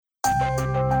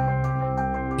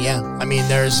Yeah, I mean,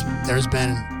 there's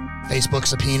been Facebook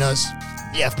subpoenas.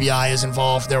 The FBI is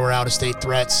involved. There were out-of-state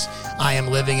threats. I am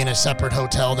living in a separate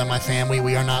hotel than my family.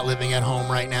 We are not living at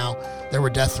home right now. There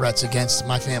were death threats against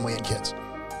my family and kids.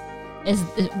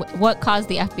 What caused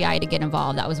the FBI to get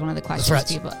involved? That was one of the questions. The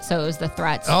threats. People. So it was the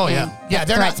threats. Oh yeah, yeah.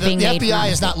 They're not. The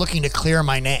FBI is not looking to clear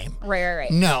my name. Right.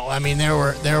 No, I mean there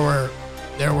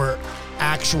were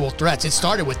actual threats. It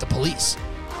started with the police,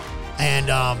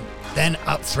 and then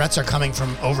threats are coming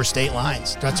from over state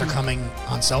lines. Threats are coming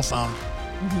on cell phone.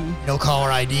 No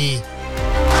caller ID.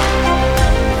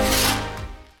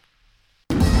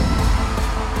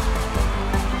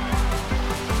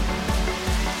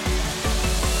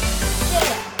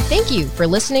 Thank you for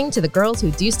listening to the Girls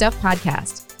Who Do Stuff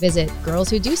podcast. Visit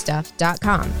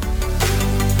girlswhodostuff.com.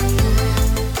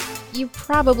 You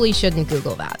probably shouldn't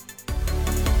Google that.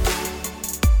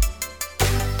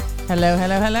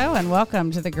 Hello, and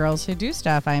welcome to the Girls Who Do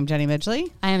Stuff. I am Jenny Midgley.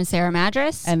 I am Sarah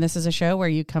Madras. And this is a show where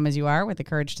you come as you are with the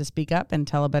courage to speak up and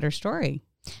tell a better story.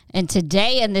 And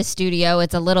today in this studio,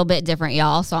 it's a little bit different,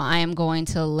 y'all. So I am going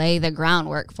to lay the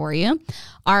groundwork for you.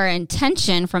 Our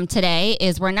intention from today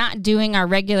is we're not doing our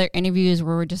regular interviews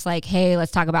where we're just like, hey,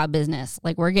 let's talk about business.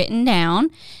 Like we're getting down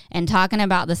and talking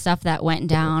about the stuff that went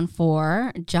down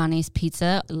for Johnny's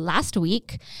Pizza last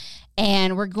week.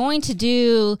 And we're going to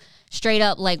do straight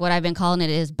up like what I've been calling it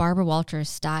is Barbara Walters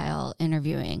style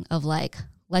interviewing of like,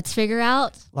 let's figure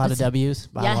out. A lot of W's.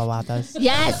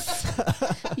 Yes.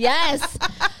 Yes.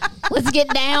 Let's get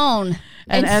down.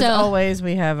 And as always,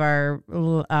 we have our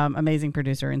amazing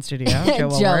producer in studio, Joe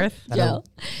Woolworth. Joe.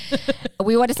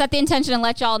 We want to set the intention and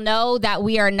let y'all know that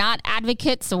we are not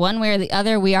advocates one way or the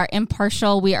other. We are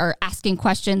impartial. We are asking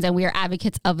questions and we are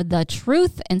advocates of the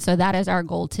truth. And so that is our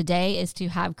goal today, is to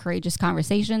have courageous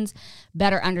conversations,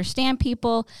 better understand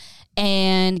people,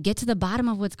 and get to the bottom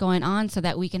of what's going on so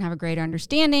that we can have a greater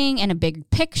understanding and a big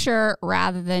picture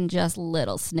rather than just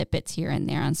little snippets here and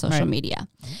there on social media.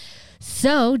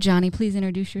 So, Johnny, please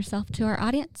introduce yourself to our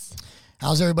audience.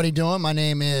 How's everybody doing? My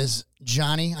name is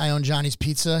Johnny. I own Johnny's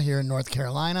Pizza here in North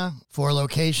Carolina. 4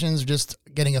 locations, just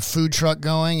getting a food truck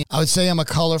going. I would say I'm a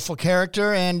colorful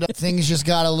character, and things just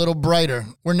got a little brighter.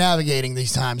 We're navigating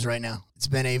these times right now. It's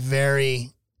been a very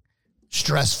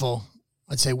stressful,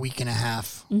 I'd say, week and a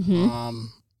half. I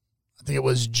think it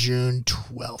was June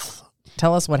 12th.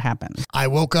 Tell us what happened. I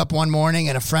woke up one morning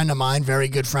and a friend of mine, very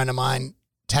good friend of mine,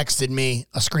 texted me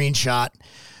a screenshot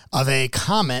of a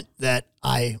comment that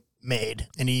I made.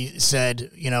 And he said,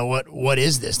 you know, what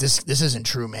is this? This isn't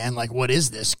true, man. Like, what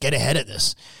is this? Get ahead of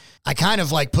this. I kind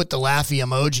of like put the laughy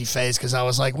emoji face because I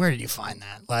was like, where did you find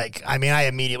that? Like, I mean, I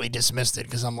immediately dismissed it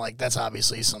because I'm like, that's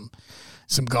obviously some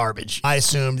garbage. I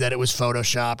assumed that it was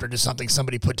photoshopped or just something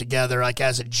somebody put together like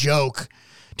as a joke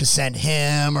to send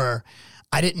him, or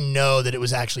I didn't know that it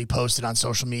was actually posted on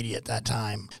social media at that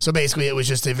time. So basically it was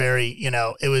just a very,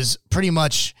 it was pretty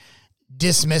much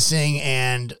dismissing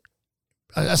and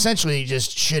essentially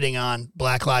just shitting on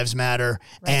Black Lives Matter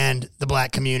and the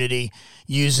black community,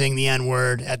 using the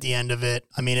N-word at the end of it.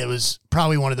 I mean, it was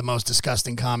probably one of the most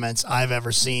disgusting comments I've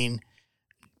ever seen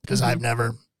because I've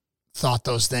never thought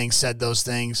those things, said those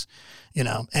things,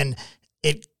 and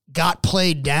it got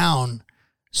played down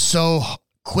so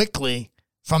quickly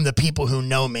from the people who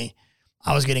know me.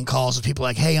 I was getting calls of people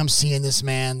like, hey, I'm seeing this,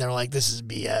 man. They're like, this is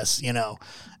BS,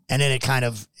 and then it kind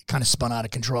of spun out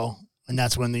of control. And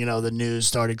that's when, the news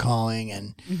started calling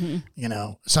and,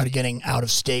 started getting out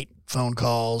of state phone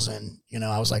calls. And,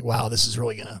 I was like, wow, this is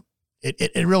really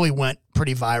it really went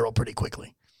pretty viral pretty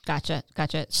quickly. Gotcha.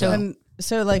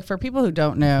 So like for people who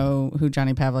don't know who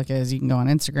Johnny Pavlik is, you can go on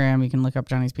Instagram, you can look up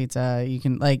Johnny's Pizza, you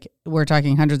can we're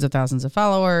talking hundreds of thousands of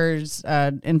followers,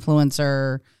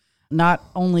 influencer, not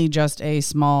only just a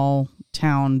small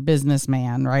town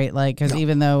businessman, right? Like, because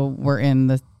even though we're in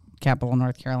the capital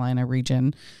North Carolina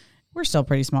region, we're still a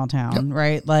pretty small town,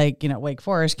 right? Like, Wake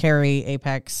Forest, Cary,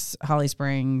 Apex, Holly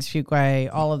Springs, Fuquay,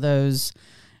 all of those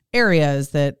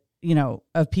areas that,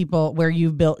 of people where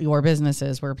you've built your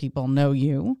businesses, where people know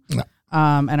you.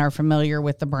 And are familiar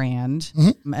with the brand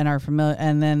and are familiar.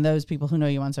 And then those people who know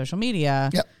you on social media,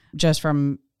 just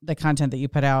from the content that you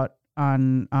put out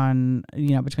on,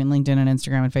 between LinkedIn and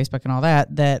Instagram and Facebook and all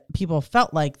that people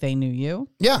felt like they knew you.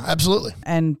 Yeah, absolutely.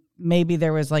 And maybe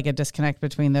there was like a disconnect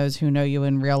between those who know you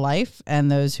in real life and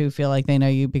those who feel like they know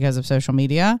you because of social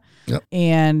media. Yep.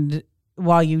 And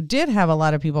while you did have a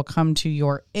lot of people come to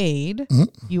your aid,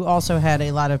 you also had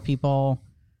a lot of people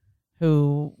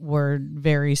who were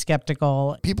very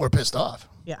skeptical. People are pissed off.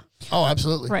 Yeah. Oh,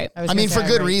 absolutely. Right. I mean, for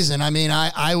good reason. I mean,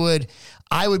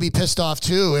 I would be pissed off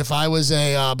too if I was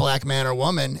a black man or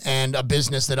woman and a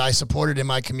business that I supported in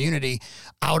my community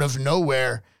out of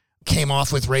nowhere came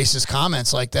off with racist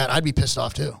comments like that. I'd be pissed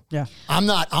off too. Yeah. I'm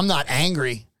not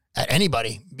angry at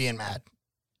anybody being mad.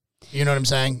 You know what I'm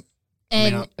saying?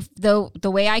 And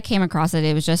the way I came across it,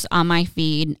 it was just on my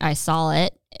feed. I saw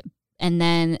it, and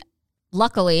then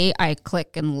luckily I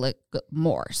click and look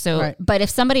more. So, Right. but if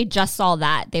somebody just saw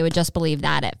that, they would just believe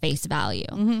that at face value.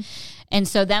 Mm-hmm. And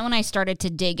so then when I started to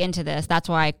dig into this, that's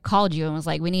why I called you and was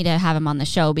like, we need to have him on the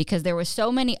show, because there were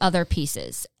so many other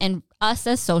pieces. And us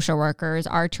as social workers,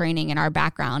 our training and our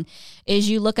background is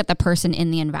you look at the person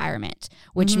in the environment,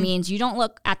 which means you don't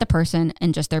look at the person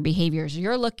and just their behaviors.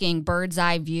 You're looking bird's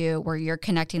eye view where you're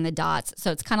connecting the dots.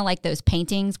 So it's kind of like those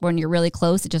paintings when you're really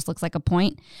close, it just looks like a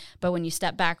point. But when you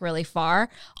step back really far,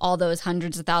 all those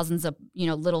hundreds of thousands of,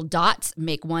 little dots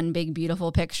make one big,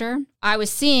 beautiful picture. I was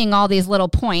seeing all these little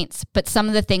points, but some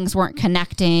of the things weren't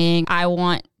connecting. I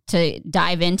want to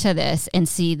dive into this and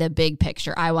see the big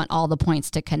picture. I want all the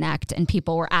points to connect. And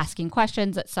people were asking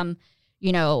questions that some,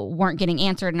 weren't getting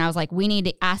answered. And I was like, we need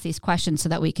to ask these questions so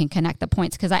that we can connect the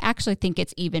points. Because I actually think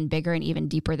it's even bigger and even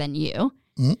deeper than you.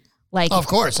 Mm-hmm. Like, of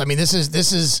course. I mean, this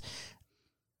is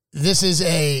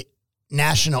a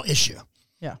national issue.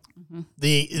 Yeah. Mm-hmm.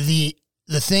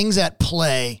 The things at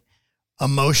play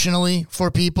emotionally for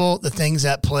people, the things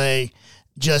at play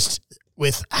just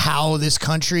with how this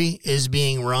country is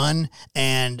being run,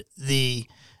 and the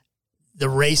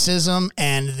racism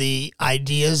and the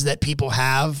ideas that people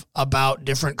have about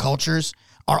different cultures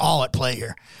are all at play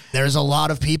here. There's a lot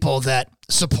of people that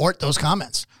support those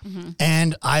comments. Mm-hmm.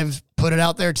 And I've put it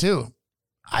out there too.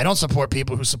 I don't support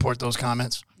people who support those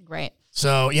comments. right.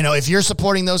 So, if you're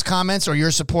supporting those comments or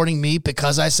you're supporting me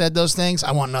because I said those things,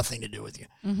 I want nothing to do with you.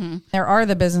 Mm-hmm. There are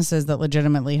the businesses that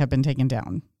legitimately have been taken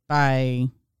down by,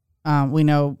 we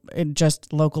know it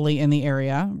just locally in the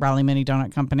area, Raleigh Mini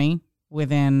Donut Company,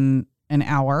 within an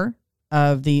hour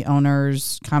of the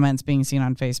owner's comments being seen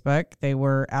on Facebook, they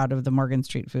were out of the Morgan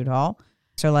Street Food Hall.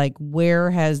 So,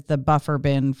 where has the buffer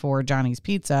been for Johnny's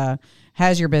Pizza?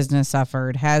 Has your business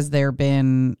suffered? Has there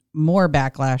been more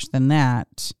backlash than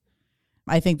that?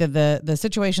 I think that the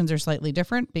situations are slightly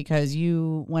different because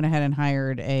you went ahead and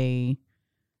hired a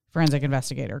forensic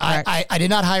investigator, correct? I did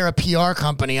not hire a PR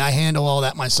company. I handle all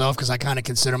that myself because I kind of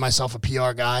consider myself a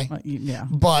PR guy. Yeah.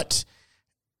 But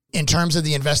in terms of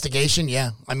the investigation,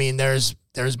 yeah. I mean, there's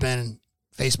been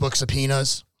Facebook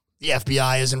subpoenas. The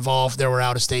FBI is involved. There were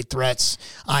out-of-state threats.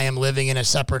 I am living in a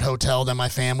separate hotel than my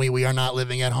family. We are not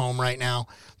living at home right now.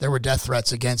 There were death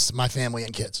threats against my family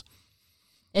and kids.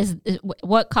 Is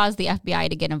what caused the FBI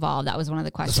to get involved? That was one of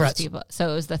the questions. threats. People.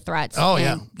 So it was the threats. Oh,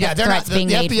 and yeah. They're not. The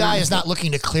made FBI from- is not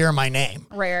looking to clear my name.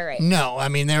 Right. No, I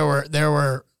mean there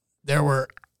were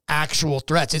actual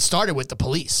threats. It started with the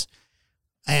police,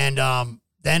 and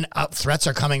then threats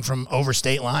are coming from over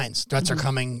state lines. Threats are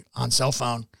coming on cell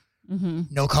phone,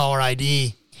 no caller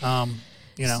ID.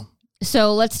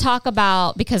 So let's talk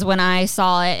about, because when I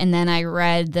saw it and then I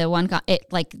read the one,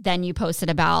 then you posted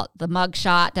about the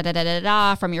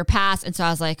mugshot, from your past. And so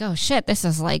I was like, oh shit, this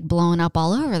is blowing up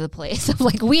all over the place.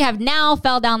 We have now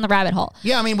fell down the rabbit hole.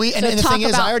 Yeah, I mean, and the thing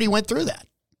is, I already went through that.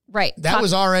 Right. That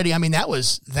was already,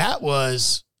 that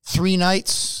was 3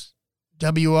 nights,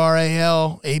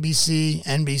 WRAL, ABC,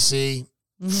 NBC,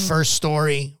 first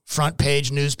story, front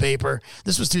page newspaper.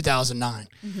 This was 2009.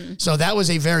 So that was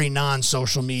a very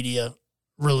non-social media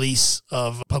release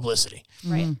of publicity.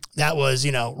 Right. That was,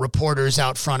 reporters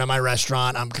out front of my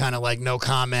restaurant. I'm kind of no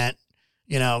comment,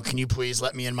 can you please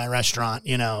let me in my restaurant?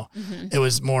 It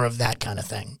was more of that kind of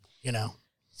thing,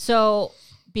 So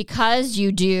because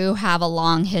you do have a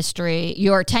long history,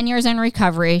 you're 10 years in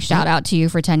recovery. Shout out to you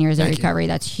for 10 years in recovery.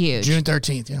 That's huge. June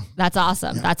 13th, yeah. That's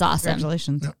awesome. Yeah. That's awesome.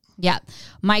 Congratulations. Yeah.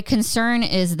 My concern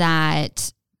is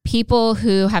that people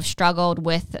who have struggled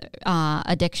with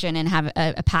addiction and have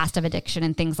a past of addiction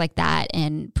and things like that,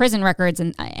 and prison records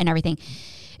and everything,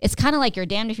 it's kind of like you're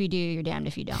damned if you do, you're damned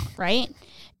if you don't, right?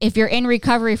 If you're in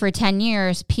recovery for 10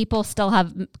 years, people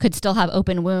could still have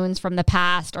open wounds from the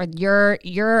past, or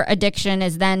your addiction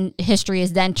history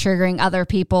is then triggering other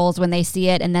people's when they see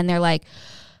it, and then they're like,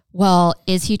 well,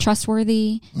 is he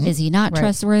trustworthy? Is he not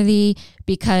trustworthy?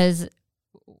 Because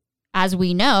as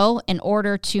we know, in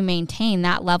order to maintain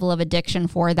that level of addiction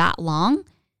for that long,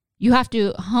 you have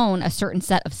to hone a certain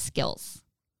set of skills.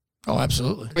 Oh,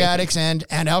 absolutely. Drug addicts and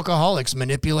alcoholics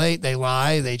manipulate, they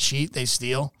lie, they cheat, they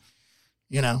steal.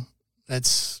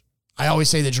 I always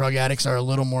say the drug addicts are a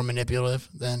little more manipulative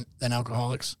than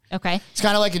alcoholics. Okay. It's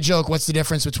kind of like a joke. What's the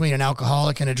difference between an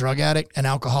alcoholic and a drug addict? An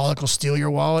alcoholic will steal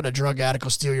your wallet. A drug addict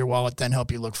will steal your wallet, then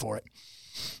help you look for it.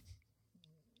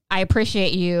 I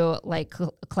appreciate you like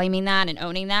claiming that and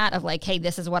owning that of like, hey,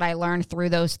 this is what I learned through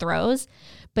those throws.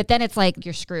 But then it's like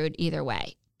you're screwed either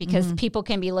way because people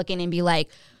can be looking and be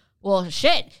like, well,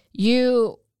 shit,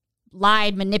 you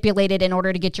lied, manipulated in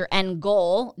order to get your end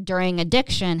goal during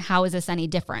addiction. How is this any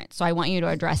different? So I want you to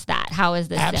address that. How is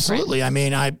this Absolutely.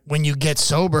 different? I mean, when you get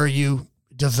sober, you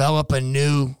develop a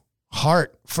new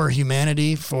heart for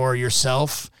humanity, for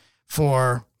yourself,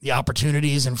 for the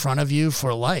opportunities in front of you,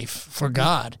 for life, for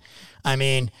God. I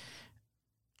mean,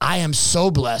 I am so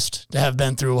blessed to have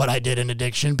been through what I did in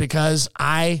addiction because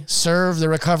I serve the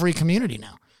recovery community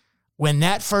now. When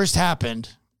that first happened,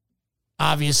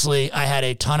 obviously I had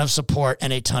a ton of support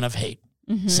and a ton of hate,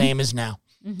 same as now.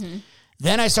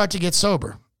 Then I start to get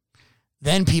sober.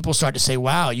 Then people start to say,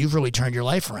 wow, you've really turned your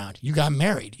life around. You got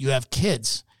married. You have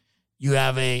kids. You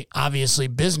have a obviously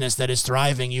business that is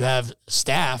thriving. You have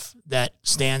staff that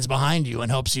stands behind you and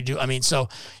helps you do. I mean, so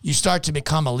you start to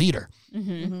become a leader.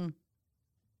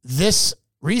 This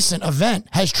recent event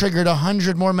has triggered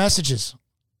 100 more messages.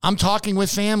 I'm talking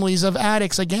with families of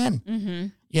addicts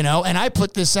again, you know, and I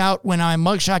put this out when my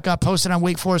mugshot got posted on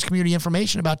Wake Forest Community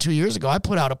Information about 2 years ago. I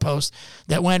put out a post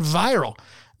that went viral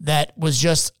that was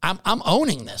just, I'm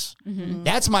owning this.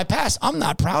 That's my past. I'm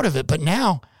not proud of it, but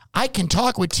now I can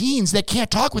talk with teens that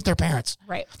can't talk with their parents.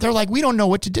 Right. They're like, we don't know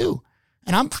what to do.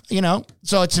 And I'm, you know,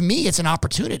 so to me, it's an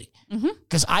opportunity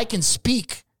because I can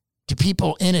speak to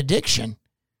people in addiction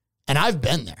and I've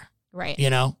been there. Right. You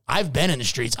know, I've been in the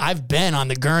streets. I've been on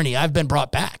the gurney. I've been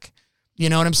brought back. You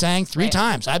know what I'm saying? 3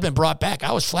 times I've been brought back.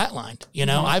 I was flatlined. You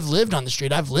know, I've lived on the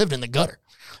street. I've lived in the gutter.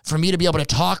 For me to be able to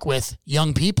talk with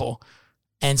young people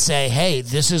and say, hey,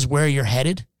 this is where you're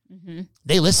headed,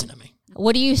 they listen to me.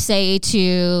 What do you say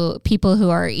to people who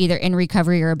are either in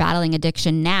recovery or battling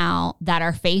addiction now that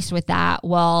are faced with that?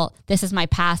 Well, this is my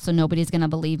past, so nobody's going to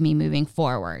believe me moving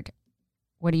forward.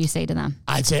 What do you say to them?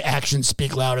 I'd say actions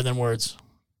speak louder than words.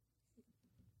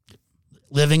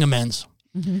 Living amends.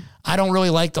 I don't really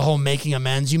like the whole making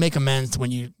amends. You make amends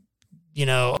when you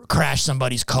know, crash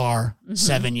somebody's car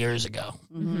 7 years ago.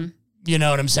 You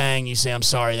know what I'm saying? You say, I'm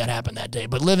sorry that happened that day.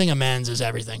 But living amends is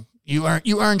everything. You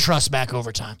earn trust back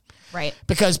over time. Right.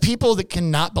 Because people that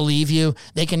cannot believe you,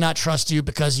 they cannot trust you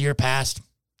because of your past.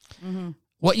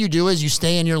 What you do is you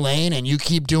stay in your lane and you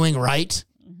keep doing right.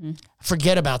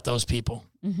 Forget about those people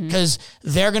because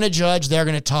they're going to judge, they're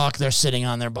going to talk, they're sitting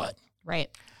on their butt. Right.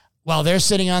 While they're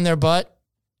sitting on their butt,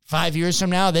 5 years from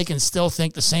now, they can still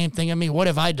think the same thing of me. What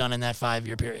have I done in that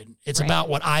 5-year period? It's about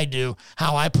what I do,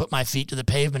 how I put my feet to the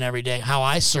pavement every day, how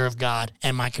I serve God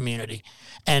and my community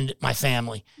and my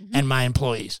family and my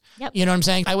employees. You know what I'm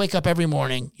saying? I wake up every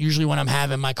morning, usually when I'm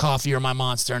having my coffee or my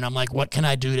Monster, and I'm like, what can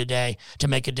I do today to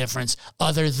make a difference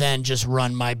other than just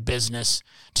run my business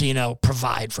to, you know,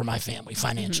 provide for my family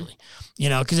financially? You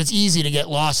know, because it's easy to get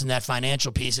lost in that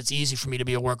financial piece. It's easy for me to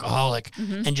be a workaholic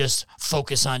and just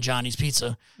focus on Johnny's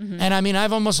Pizza. And I mean,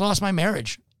 I've almost lost my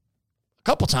marriage a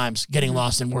couple times getting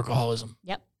lost in workaholism.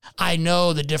 I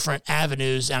know the different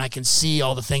avenues and I can see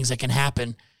all the things that can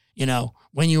happen, you know,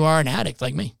 when you are an addict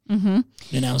like me,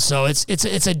 you know, so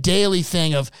it's a daily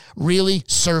thing of really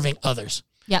serving others.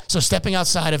 So stepping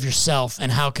outside of yourself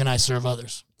and how can I serve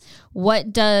others?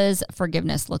 What does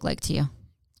forgiveness look like to you?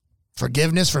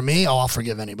 Forgiveness for me, I'll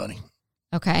forgive anybody.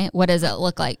 Okay. What does it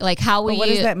look like? Like how will what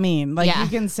does that mean? Like you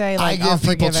can say like I've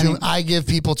been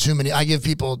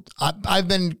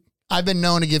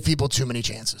known to give people too many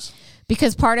chances.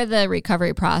 Because part of the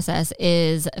recovery process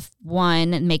is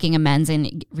one, making amends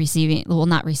and receiving, well,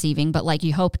 not receiving, but like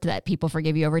you hope that people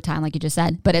forgive you over time, like you just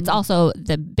said. But it's also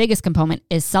the biggest component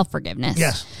is self-forgiveness.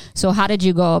 Yes. So how did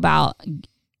you go about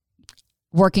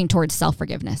working towards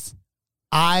self-forgiveness?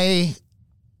 I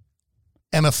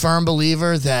am a firm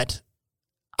believer that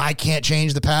I can't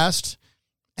change the past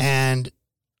and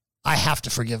I have to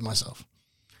forgive myself.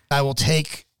 I will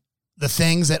take the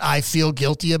things that I feel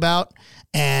guilty about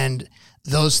and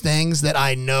those things that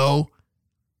I know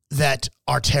that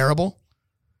are terrible,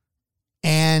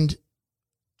 and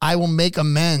I will make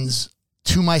amends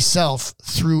to myself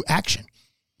through action.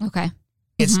 Okay.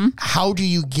 It's how do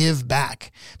you give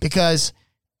back? Because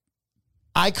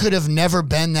I could have never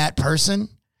been that person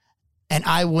and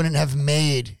I wouldn't have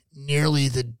made nearly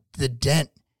the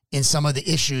dent in some of the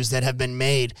issues that have been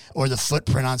made or the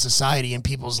footprint on society and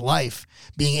people's life,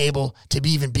 being able to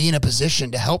even be in a position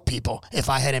to help people if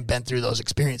I hadn't been through those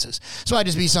experiences. So I'd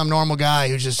just be some normal guy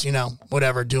who's just, you know,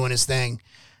 whatever, doing his thing.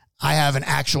 I have an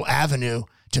actual avenue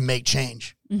to make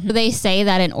change. They say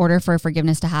that in order for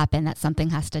forgiveness to happen, that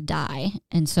something has to die.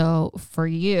 And so for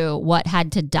you, what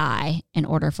had to die in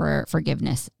order for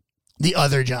forgiveness? The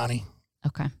other Johnny.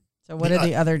 Okay. So what did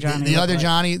the other Johnny?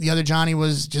 The other Johnny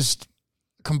was just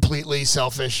completely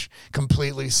selfish,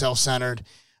 completely self-centered.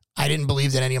 I didn't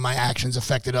believe that any of my actions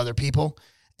affected other people,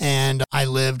 and I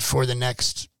lived for the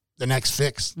next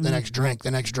fix, the next drink,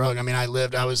 the next drug. I mean, I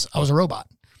was a robot.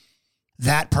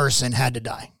 That person had to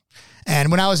die.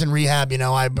 And when I was in rehab,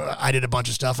 I did a bunch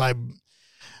of stuff. I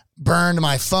burned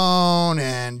my phone,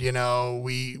 and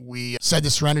we said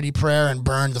the Serenity Prayer and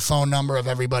burned the phone number of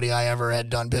everybody I ever had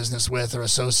done business with or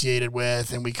associated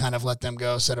with, and we kind of let them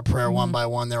go, said a prayer one by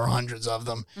one. There were hundreds of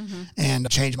them, and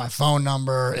changed my phone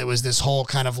number. It was this whole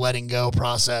kind of letting go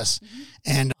process,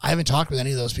 and I haven't talked with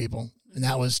any of those people, and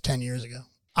that was 10 years ago.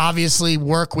 Obviously,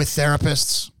 work with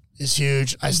therapists is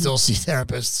huge. I still see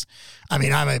therapists. I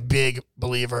mean, I'm a big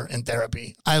believer in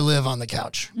therapy. I live on the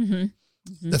couch.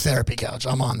 The therapy couch.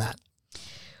 I'm on that.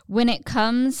 When it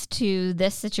comes to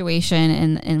this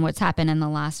situation and what's happened in the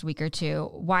last week or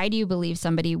two, why do you believe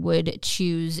somebody would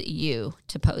choose you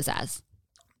to pose as?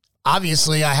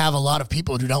 Obviously, I have a lot of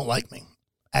people who don't like me.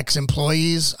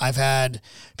 Ex-employees. I've had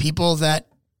people that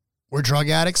were drug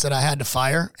addicts that I had to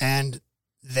fire, and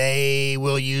they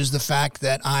will use the fact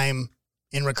that I'm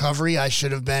in recovery. I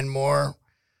should have been more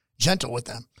gentle with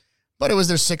them. But it was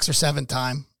their 6th or 7th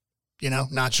time,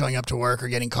 not showing up to work or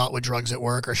getting caught with drugs at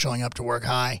work or showing up to work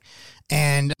high.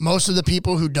 And most of the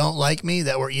people who don't like me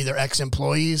that were either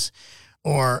ex-employees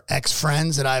or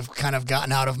ex-friends that I've kind of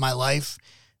gotten out of my life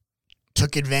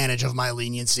took advantage of my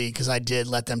leniency, because I did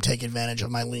let them take advantage of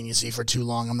my leniency for too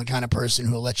long. I'm the kind of person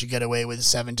who will let you get away with it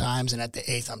 7 times, and at the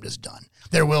 8th, I'm just done.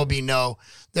 There will be no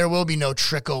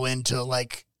trickle into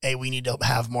like, hey, we need to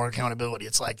have more accountability.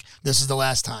 It's like, this is the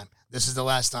last time. This is the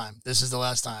last time. This is the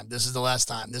last time. This is the last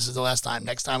time. This is the last time.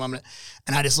 Next time and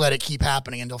I just let it keep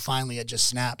happening until finally it just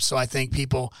snaps. So I think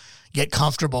people get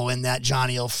comfortable in that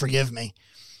Johnny will forgive me.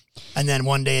 And then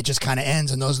one day it just kind of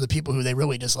ends, and those are the people who they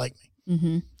really dislike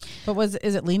me. But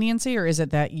is it leniency, or is it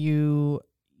that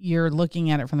you're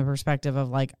looking at it from the perspective of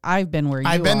like, I've been where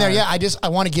I've been there. Yeah. I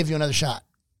want to give you another shot.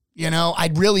 I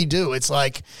really do. It's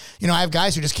like, I have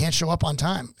guys who just can't show up on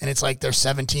time, and it's like their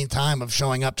 17th time of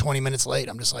showing up 20 minutes late.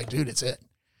 I'm just like, dude, it's it.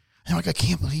 And I'm like, I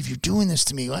can't believe you're doing this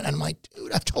to me. And I'm like,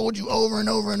 dude, I've told you over and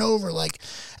over and over, like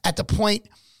at the point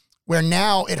where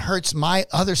now it hurts my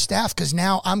other staff, because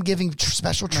now I'm giving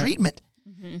special treatment.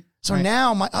 So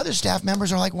now my other staff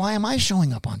members are like, why am I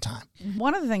showing up on time?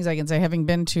 One of the things I can say, having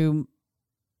been to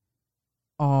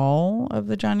all of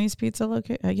the Johnny's Pizza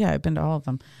locations, I've been to all of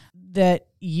them, that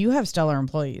you have stellar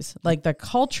employees. Like the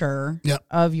culture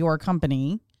of your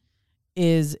company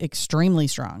is extremely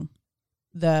strong.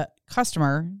 The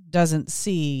customer doesn't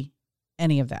see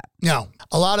any of that. No.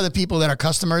 A lot of the people that are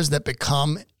customers that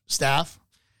become staff,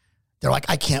 they're like,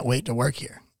 I can't wait to work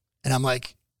here. And I'm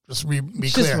like, just be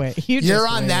clear. Wait. You're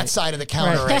on that side of the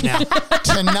counter right now.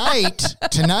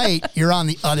 Tonight, you're on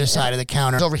the other side of the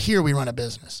counter. Over here, we run a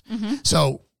business.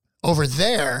 So over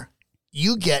there,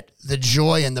 you get the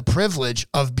joy and the privilege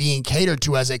of being catered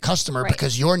to as a customer,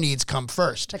 because your needs come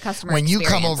first. The customer when experience.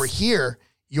 you come over here,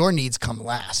 your needs come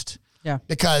last. Yeah.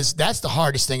 Because that's the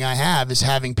hardest thing I have, is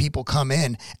having people come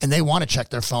in and they want to check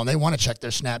their phone. They want to check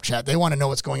their Snapchat. They want to know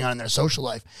what's going on in their social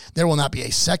life. There will not be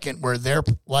a second where their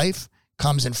life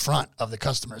comes in front of the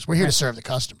customers. We're here to serve the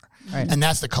customer. And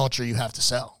that's the culture you have to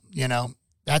sell.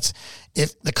 That's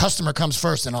if the customer comes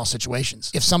first in all situations.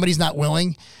 If somebody's not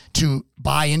willing to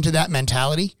buy into that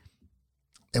mentality,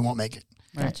 they won't make it.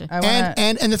 Gotcha.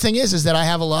 And the thing is that I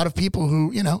have a lot of people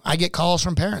who, I get calls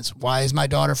from parents. Why is my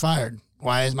daughter fired?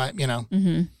 Why is my,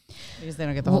 because they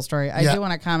don't get the whole story. I do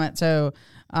want to comment. So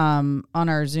on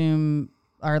our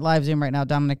live Zoom right now,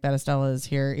 Dominic Battistella is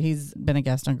here. He's been a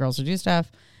guest on Girls Who Do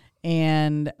Stuff,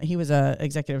 and he was a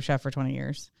executive chef for 20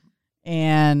 years.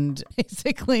 And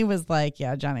basically was like,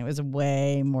 yeah, Johnny was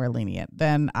way more lenient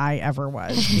than I ever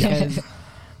was, because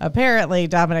apparently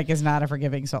Dominic is not a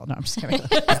forgiving soul. No, I'm just kidding.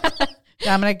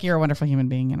 Dominic, you're a wonderful human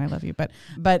being and I love you. But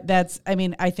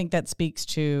I think that speaks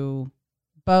to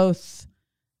both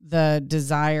the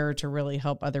desire to really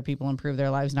help other people improve their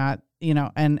lives,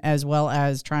 and as well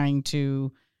as trying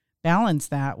to balance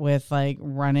that with like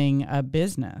running a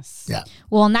business. Yeah.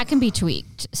 Well, and that can be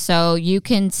tweaked. So you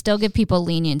can still give people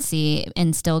leniency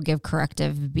and still give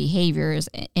corrective behaviors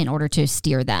in order to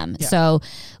steer them. Yeah. So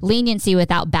leniency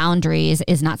without boundaries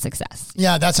is not success.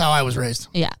 Yeah, that's how I was raised.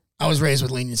 Yeah. I was raised with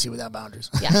leniency without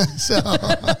boundaries. Yeah. So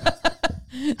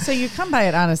you come by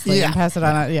it honestly and pass it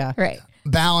on. Yeah. Right.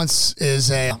 Balance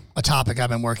is a topic I've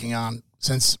been working on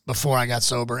since before I got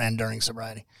sober and during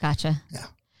sobriety. Gotcha. Yeah.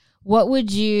 What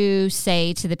would you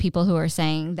say to the people who are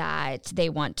saying that they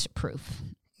want proof?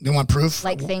 You want proof?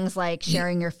 Like things like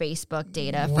sharing your Facebook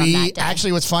data from that day.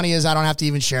 Actually, what's funny is I don't have to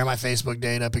even share my Facebook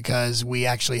data because we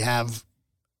actually have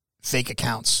fake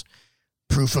accounts,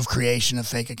 proof of creation of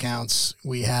fake accounts.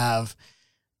 We have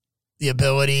the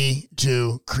ability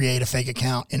to create a fake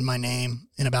account in my name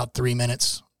in about 3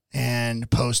 minutes and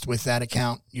post with that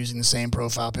account using the same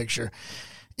profile picture.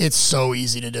 It's so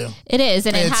easy to do. It is.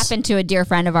 And it happened to a dear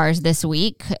friend of ours this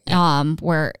week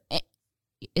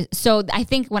so I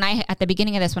think at the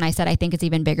beginning of this, when I said I think it's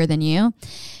even bigger than you,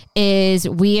 is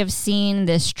we have seen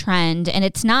this trend, and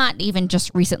it's not even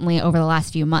just recently over the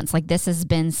last few months. Like this has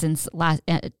been since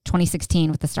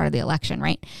 2016 with the start of the election,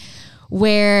 right?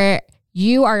 Where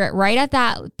you are right at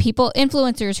that,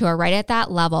 influencers who are right at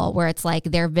that level where it's like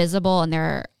they're visible and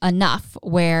they're enough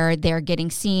where they're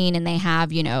getting seen and they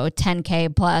have,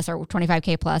 10K plus or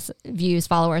 25K plus views,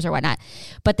 followers or whatnot.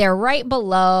 But they're right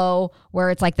below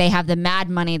where it's like they have the mad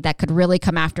money that could really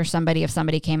come after somebody if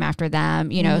somebody came after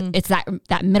them. It's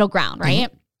that middle ground, right?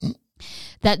 Mm-hmm.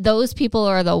 That those people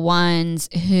are the ones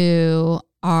who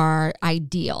are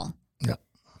ideal. Yeah.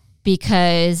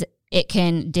 Because it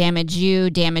can damage you,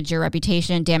 damage your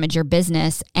reputation, damage your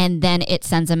business, and then it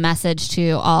sends a message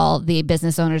to all the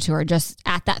business owners who are just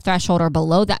at that threshold or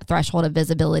below that threshold of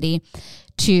visibility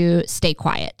to stay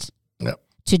quiet,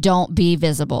 to don't be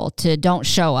visible, to don't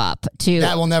show up.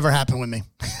 That will never happen with me.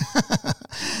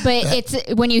 But it's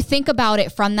when you think about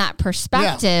it from that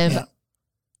perspective. Yeah.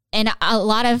 And a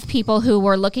lot of people who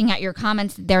were looking at your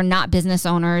comments, they're not business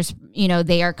owners,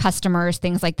 they are customers,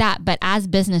 things like that. But as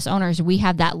business owners, we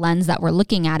have that lens that we're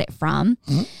looking at it from.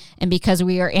 Mm-hmm. And because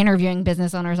we are interviewing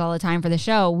business owners all the time for the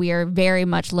show, we are very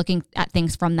much looking at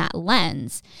things from that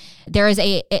lens. There is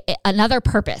another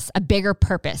purpose, a bigger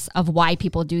purpose of why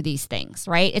people do these things,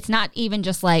 right? It's not even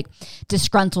just like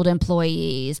disgruntled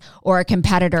employees or a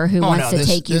competitor who wants to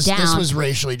take you down. This was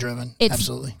racially driven.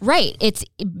 Absolutely. Right. It's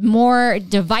more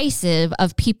divisive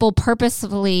of people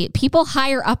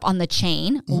higher up on the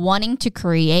chain wanting to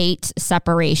create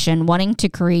separation, wanting to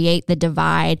create the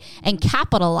divide and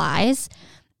capitalize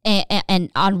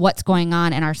and on what's going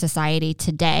on in our society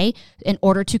today in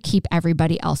order to keep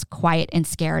everybody else quiet and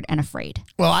scared and afraid.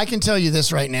 Well, I can tell you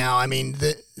this right now. I mean,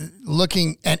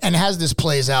 looking and as this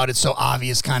plays out, it's so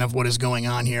obvious kind of what is going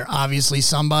on here. Obviously,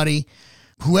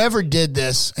 whoever did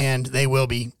this, and they will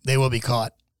be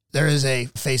caught. There is a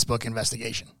Facebook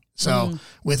investigation. So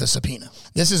with a subpoena,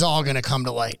 this is all going to come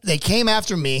to light. They came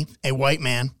after me, a white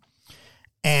man,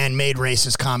 and made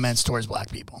racist comments towards black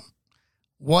people.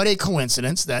 What a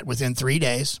coincidence that within 3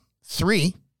 days,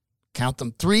 three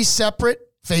separate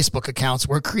Facebook accounts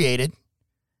were created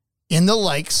in the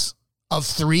likes of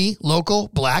 3 local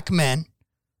black men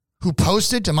who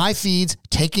posted to my feeds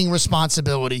taking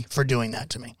responsibility for doing that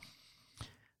to me.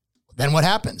 Then what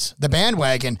happens? The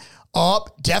bandwagon. Oh,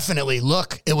 definitely.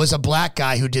 Look, it was a black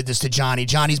guy who did this to Johnny.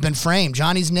 Johnny's been framed.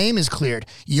 Johnny's name is cleared.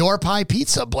 Your Pie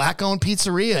Pizza, black-owned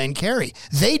pizzeria in Cary.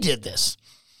 They did this.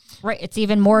 Right. It's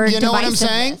even more divisive. You know what I'm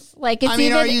saying?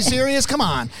 Are you serious? Come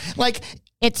on.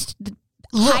 It's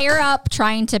higher up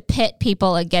trying to pit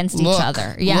people against each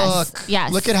other. Yes.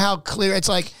 Yes. Look at how clear. It's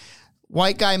like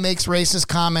white guy makes racist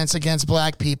comments against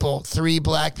black people. 3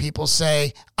 black people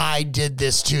say, I did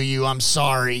this to you. I'm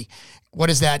sorry. What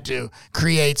does that do?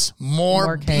 Creates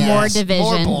more BS, more division,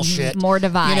 more bullshit, more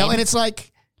divide. And it's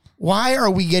like, why are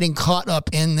we getting caught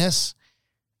up in this?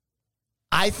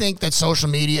 I think that social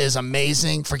media is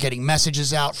amazing for getting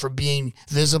messages out, for being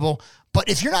visible. But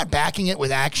if you're not backing it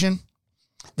with action,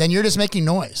 then you're just making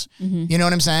noise. Mm-hmm. You know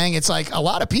what I'm saying? It's like a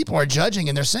lot of people are judging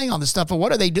and they're saying all this stuff, but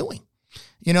what are they doing?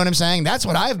 You know what I'm saying? That's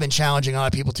what I've been challenging a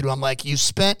lot of people to do. I'm like, you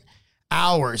spent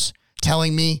hours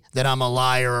telling me that I'm a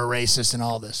liar or a racist and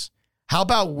all this. How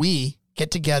about we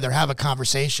get together, have a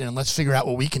conversation, and let's figure out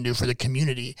what we can do for the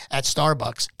community at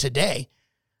Starbucks today.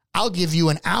 I'll give you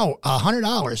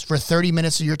 $100 for 30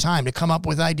 minutes of your time to come up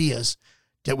with ideas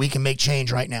that we can make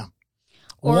change right now.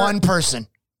 One person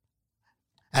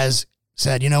has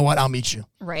said, you know what, I'll meet you.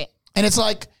 Right. And it's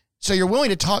like, so you're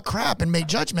willing to talk crap and make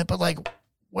judgment, but like,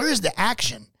 where's the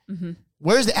action? Mm-hmm.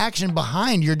 Where's the action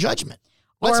behind your judgment?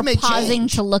 Or pausing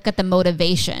to look at the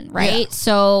motivation, right? Yeah.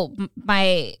 So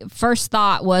my first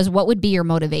thought was, what would be your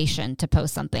motivation to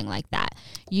post something like that?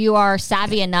 You are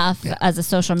savvy enough as a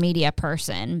social media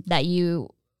person that you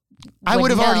I would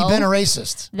have already been a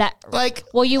racist.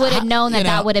 You would have known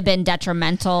that would have been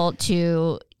detrimental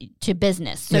to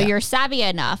business. So you're savvy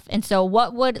enough. And so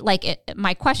what would,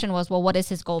 my question was, well, what is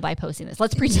his goal by posting this?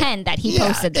 Let's pretend that he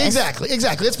posted this. Exactly.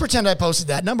 Let's pretend I posted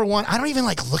that. Number one, I don't even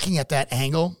like looking at that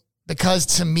angle. Because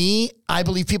to me, I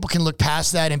believe people can look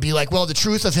past that and be like, well, the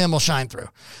truth of him will shine through.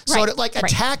 So Right, to like right.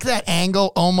 attack that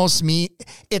angle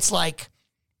it's like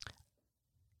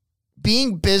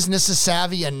being business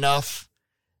savvy enough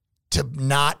to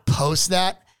not post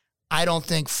that, I don't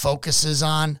think focuses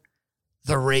on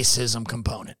the racism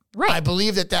component. Right. I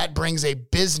believe that brings a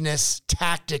business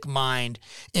tactic mind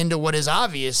into what is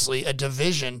obviously a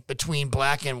division between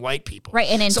black and white people. Right,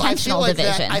 an So I feel intentional like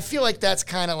division. I feel like that's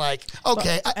kind of like,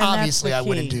 okay, that's obviously the I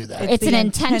wouldn't key. do that. It's the an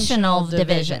intentional intentional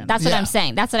division. That's what Yeah. I'm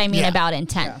saying. That's what I mean Yeah. about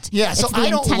intent. Yeah, so It's the I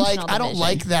don't intentional like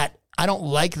division. I don't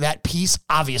like that piece.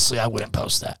 Obviously, I wouldn't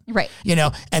post that. Right. You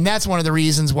know, and that's one of the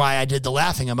reasons why I did the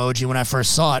laughing emoji when I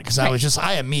first saw it, because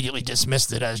I immediately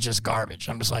dismissed it as just garbage.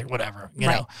 I'm just like, whatever, you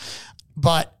know.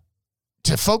 But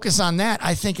to focus on that,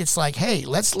 I think it's like, hey,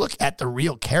 let's look at the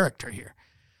real character here.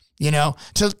 You know,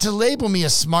 to label me a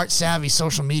smart, savvy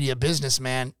social media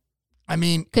businessman, I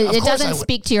mean, Because of it course doesn't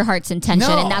speak to your heart's intention.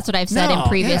 No, And that's what I've said in no,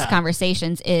 previous yeah.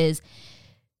 conversations is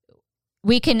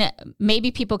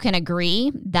maybe people can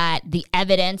agree that the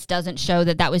evidence doesn't show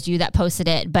that was you that posted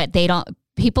it, but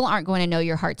people aren't going to know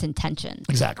your heart's intention.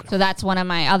 Exactly. So that's one of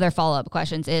my other follow-up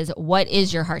questions is, what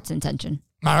is your heart's intention?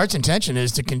 My heart's intention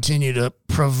is to continue to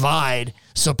provide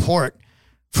support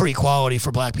for equality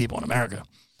for black people in America.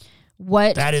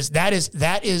 What That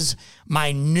is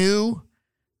my new,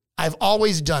 I've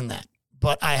always done that,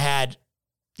 but I had,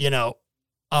 you know,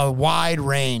 a wide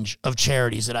range of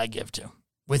charities that I give to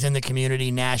within the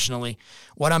community nationally.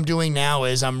 What I'm doing now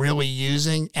is I'm really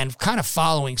using and kind of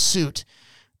following suit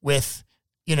with,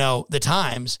 you know, the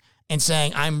times and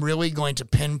saying, I'm really going to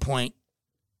pinpoint,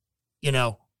 you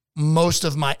know, most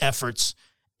of my efforts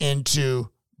into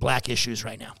black issues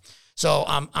right now. So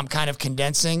I'm kind of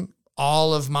condensing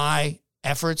all of my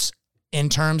efforts in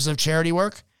terms of charity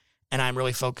work, and I'm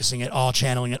really focusing it all,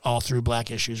 channeling it all through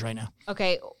black issues right now.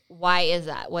 Okay, why is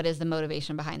that? What is the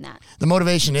motivation behind that? The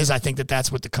motivation is I think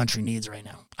that's what the country needs right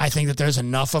now. I think that there's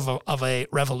enough of a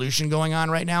revolution going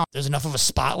on right now. There's enough of a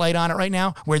spotlight on it right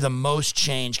now where the most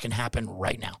change can happen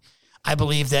right now. I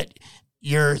believe that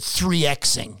you're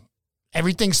 3Xing.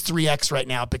 Everything's 3X right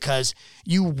now because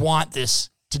you want this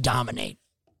to dominate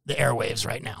the airwaves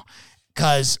right now.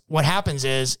 Because what happens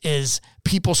is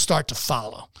people start to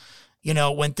follow. You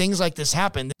know, when things like this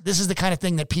happen, this is the kind of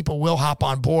thing that people will hop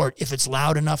on board if it's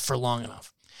loud enough for long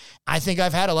enough. I think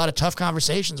I've had a lot of tough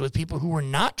conversations with people who were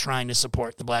not trying to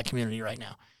support the black community right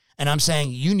now. And I'm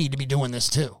saying, you need to be doing this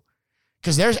too.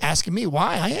 Because they're asking me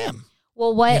why I am.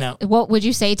 Well, what would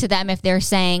you say to them if they're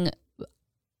saying,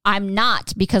 I'm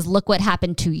not, because look what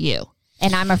happened to you.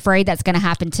 And I'm afraid that's going to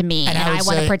happen to me. And I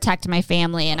want to protect my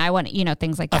family. And I want,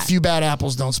 things like that. A few bad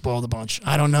apples don't spoil the bunch.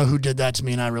 I don't know who did that to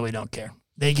me, and I really don't care.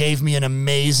 They gave me an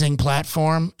amazing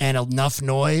platform and enough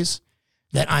noise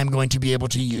that I'm going to be able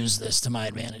to use this to my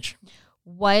advantage.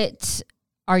 What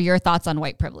are your thoughts on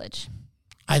white privilege?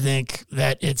 I think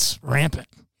that it's rampant.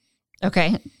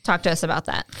 Okay. Talk to us about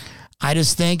that. I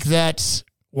just think that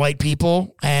white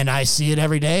people, and I see it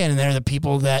every day, and they're the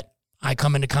people that I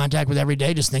come into contact with every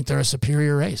day, just think they're a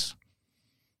superior race.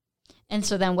 And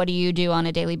so then what do you do on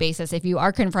a daily basis if you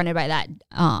are confronted by that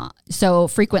so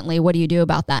frequently? What do you do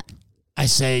about that? I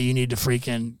say you need to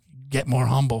freaking get more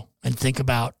humble and think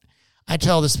about, I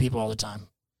tell this to people all the time,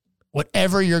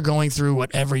 whatever you're going through,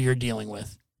 whatever you're dealing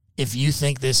with, if you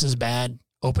think this is bad,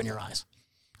 open your eyes.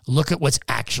 Look at what's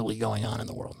actually going on in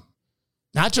the world,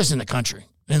 not just in the country,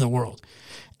 in the world.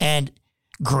 And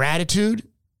gratitude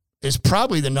is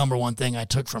probably the number one thing I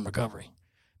took from recovery,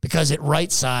 because it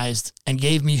right-sized and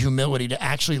gave me humility to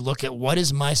actually look at what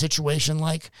is my situation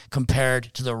like compared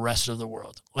to the rest of the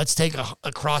world. Let's take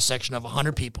a cross-section of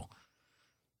 100 people.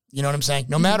 You know what I'm saying?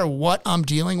 No matter what I'm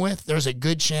dealing with, there's a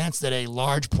good chance that a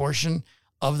large portion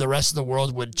of the rest of the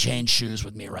world would change shoes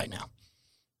with me right now.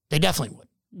 They definitely would.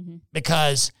 Mm-hmm.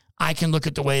 Because I can look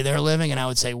at the way they're living and I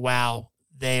would say, wow,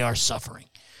 they are suffering.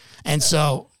 And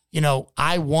so,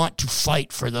 I want to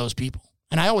fight for those people.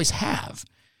 And I always have.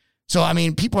 So, I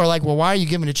mean, people are like, well, why are you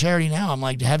giving to charity now? I'm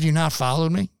like, have you not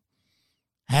followed me?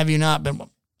 Have you not been?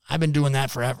 I've been doing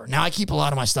that forever. Now, I keep a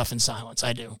lot of my stuff in silence.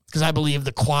 I do. Because I believe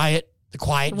the quiet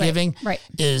giving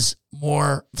is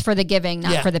more. It's for the giving,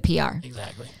 not for the PR.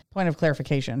 Exactly. Point of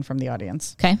clarification from the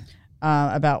audience. Okay.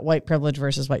 About white privilege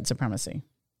versus white supremacy.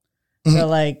 Mm-hmm. So,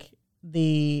 like,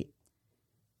 the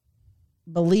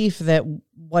belief that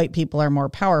white people are more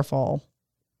powerful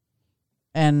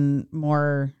and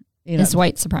more, is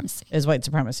white supremacy. Is white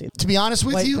supremacy. To be honest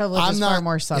with White you, privilege I'm is not far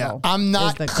more subtle. I'm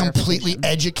not is the completely clarification.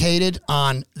 educated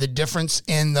on the difference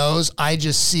in those. I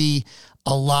just see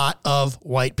a lot of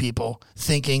white people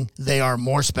thinking they are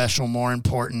more special, more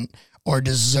important, or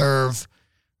deserve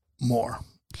more.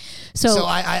 So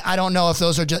I don't know if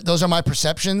those are my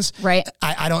perceptions. Right.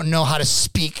 I don't know how to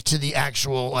speak to the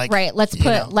actual like. Right. Let's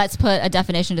put a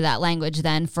definition to that language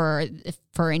then for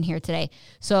in here today.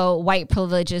 So white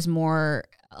privilege is more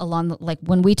along like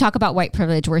when we talk about white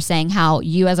privilege, we're saying how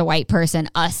you as a white person,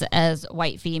 us as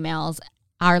white females,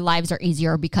 our lives are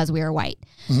easier because we are white.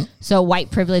 Mm-hmm. So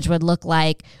white privilege would look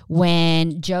like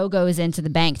when Joe goes into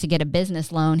the bank to get a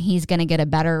business loan, he's going to get a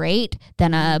better rate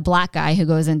than a black guy who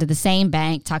goes into the same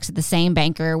bank, talks to the same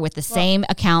banker with the same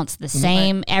accounts, the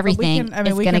same everything.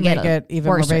 We can make it even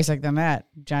more basic than that.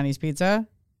 Johnny's Pizza,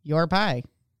 your pie.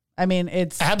 I mean,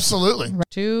 it's absolutely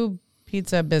 2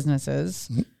 pizza businesses.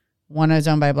 Mm-hmm. One is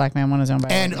owned by a black man, one is owned by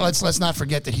a and white man. let's not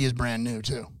forget that he is brand new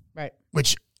too. Right.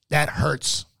 Which that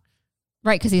hurts.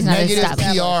 Right, because he's not negative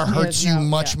established. PR hurts you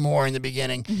much more in the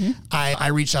beginning. Mm-hmm. I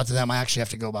reached out to them. I actually have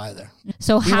to go by there.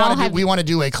 So we want to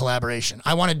do a collaboration.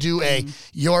 I want to do a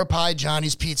Your Pie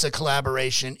Johnny's Pizza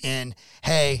collaboration. In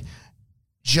hey,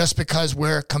 just because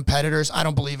we're competitors, I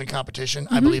don't believe in competition.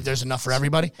 I believe there's enough for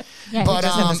everybody. Yeah, but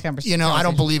I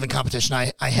don't believe in competition.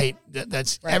 I hate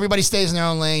that's right. Everybody stays in their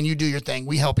own lane. You do your thing.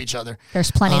 We help each other. There's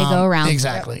plenty to go around.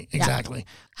 Exactly.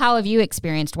 How have you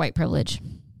experienced white privilege?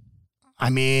 I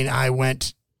mean, I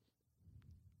went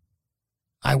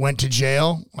to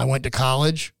jail. I went to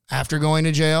college after going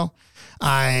to jail.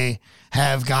 I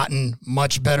have gotten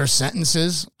much better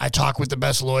sentences. I talked with the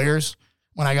best lawyers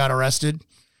when I got arrested,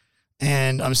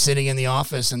 and I'm sitting in the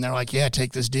office and they're like, yeah,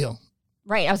 take this deal.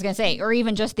 Right. I was going to say, or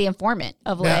even just the informant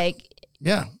of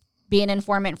be an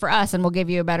informant for us and we'll give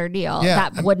you a better deal. Yeah.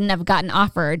 That wouldn't have gotten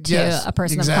offered to a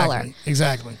person of color.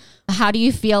 Exactly. How do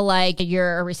you feel like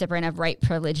you're a recipient of white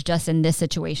privilege just in this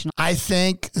situation? I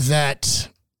think that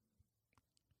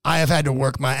I have had to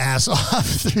work my ass off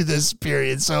through this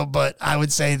period. But I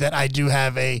would say that I do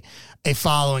have a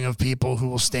following of people who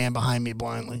will stand behind me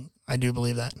blindly. I do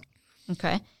believe that.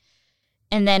 Okay.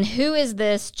 And then who is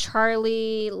this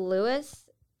Charlie Lewis?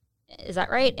 Is that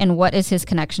right? And what is his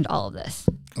connection to all of this?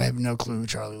 I have no clue who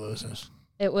Charlie Lewis is.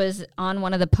 It was on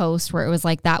one of the posts where it was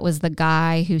like, that was the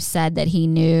guy who said that he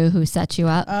knew who set you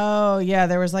up. Oh, yeah.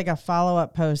 There was like a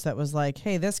follow-up post that was like,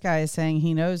 hey, this guy is saying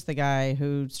he knows the guy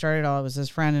who started all. It was his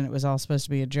friend and it was all supposed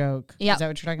to be a joke. Yeah. Is that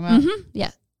what you're talking about? Mm-hmm.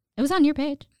 Yeah. It was on your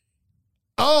page.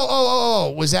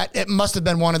 Oh, was that, it must have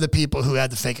been one of the people who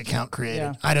had the fake account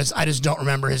created. Yeah. I just don't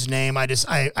remember his name. I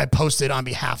posted on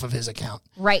behalf of his account.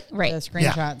 Right. The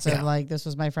screenshots of like, this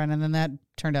was my friend. And then that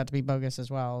turned out to be bogus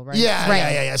as well, right?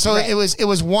 Yeah. So it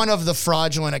was one of the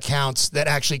fraudulent accounts that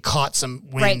actually caught some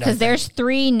wind. Right, because there's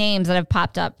 3 names that have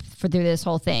popped up through this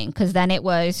whole thing. Because then it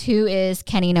was, who is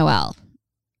Kenny Noel?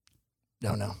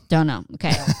 Don't know.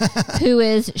 Okay. Who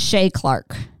is Shay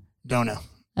Clark? Don't know.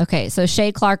 Okay, so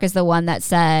Shay Clark is the one that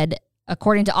said,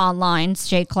 according to online,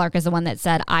 Shay Clark is the one that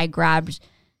said, I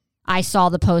saw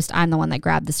the post, I'm the one that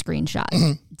grabbed the screenshot.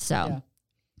 Mm-hmm. So,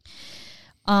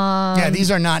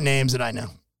 these are not names that I know.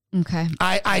 Okay.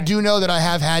 I do know that I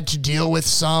have had to deal with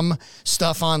some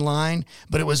stuff online,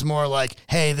 but it was more like,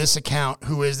 hey, this account,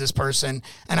 who is this person?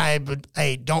 And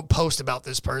hey, don't post about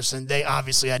this person. They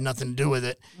obviously had nothing to do with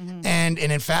it. Mm-hmm. And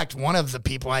in fact, one of the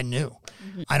people I knew,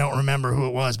 mm-hmm. I don't remember who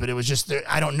it was, but it was just,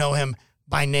 I don't know him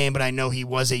by name, but I know he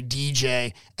was a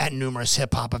DJ at numerous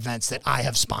hip hop events that I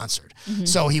have sponsored. Mm-hmm.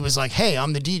 So he was like, hey,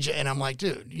 I'm the DJ. And I'm like,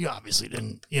 dude, you obviously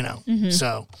didn't, mm-hmm.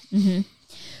 so. Mm-hmm.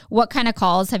 What kind of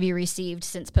calls have you received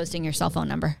since posting your cell phone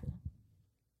number?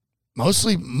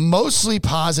 Mostly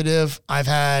positive. I've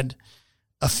had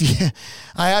a few.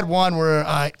 I had one where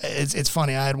it's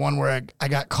funny. I had one where I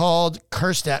got called,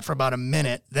 cursed at for about a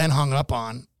minute, then hung up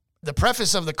on. The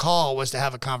preface of the call was to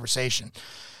have a conversation.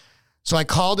 So I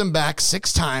called him back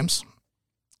 6 times.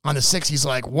 On the 6th, he's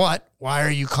like, what? Why are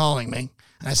you calling me?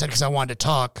 And I said, because I wanted to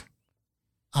talk.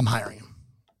 I'm hiring him.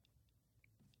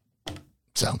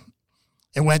 So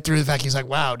it went through the fact he's like,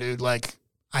 wow, dude, like,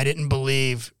 I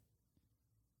believe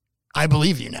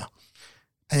you now.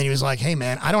 And then he was like, hey,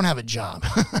 man, I don't have a job.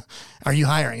 Are you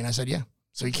hiring? And I said, yeah.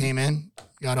 So he came in,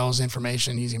 got all his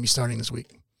information. He's going to be starting this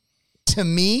week. To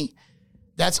me,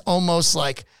 that's almost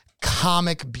like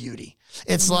comic beauty.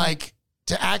 It's mm-hmm. like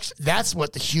that's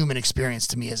what the human experience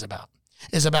to me is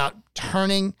about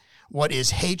turning what is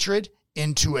hatred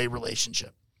into a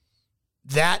relationship.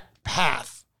 That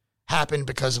path happened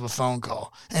because of a phone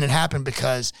call. And it happened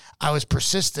because I was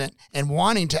persistent and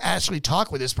wanting to actually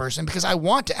talk with this person because I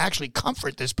want to actually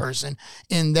comfort this person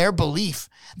in their belief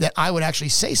that I would actually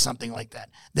say something like that.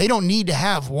 They don't need to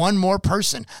have one more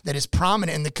person that is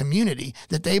prominent in the community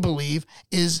that they believe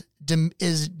is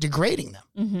degrading them.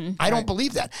 Mm-hmm. I don't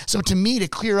believe that. So to me, to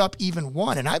clear up even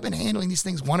one, and I've been handling these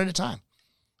things one at a time.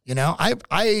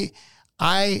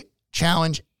 I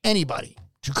challenge anybody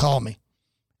to call me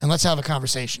and let's have a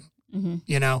conversation,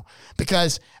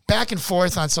 because back and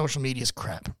forth on social media is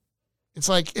crap. It's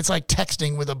like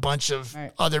texting with a bunch of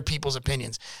other people's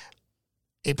opinions.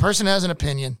 A person has an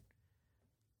opinion.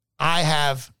 I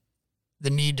have the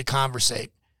need to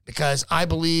conversate because I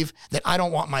believe that I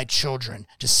don't want my children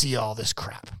to see all this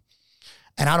crap.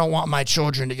 And I don't want my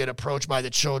children to get approached by the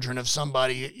children of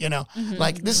somebody,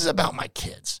 like this is about my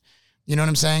kids. You know what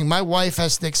I'm saying? My wife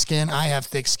has thick skin. I have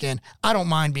thick skin. I don't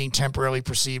mind being temporarily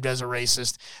perceived as a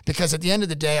racist because at the end of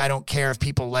the day, I don't care if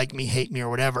people like me, hate me, or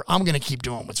whatever. I'm going to keep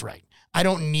doing what's right. I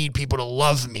don't need people to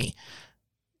love me.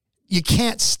 You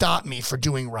can't stop me for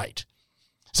doing right.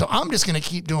 So I'm just going to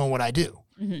keep doing what I do.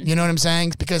 You know what I'm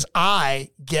saying? Because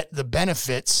I get the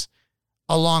benefits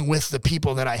along with the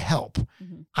people that I help.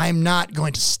 I'm not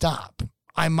going to stop.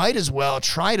 I might as well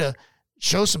try to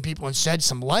show some people and shed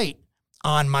some light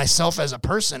on myself as a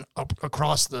person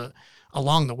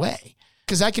along the way.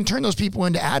 Because I can turn those people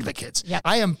into advocates. Yep.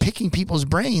 I am picking people's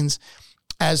brains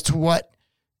as to what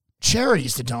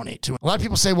charities to donate to. A lot of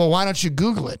people say, well, why don't you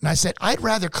Google it? And I said, I'd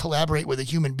rather collaborate with a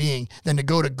human being than to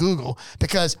go to Google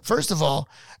because, first of all,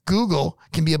 Google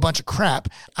can be a bunch of crap.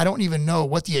 I don't even know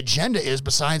what the agenda is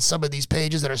besides some of these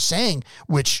pages that are saying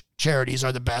which charities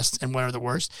are the best and what are the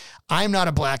worst. I'm not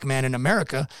a black man in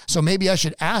America, so maybe I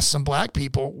should ask some black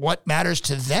people what matters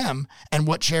to them and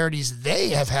what charities they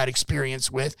have had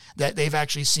experience with that they've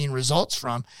actually seen results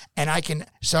from. And I can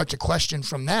start to question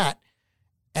from that.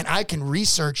 And I can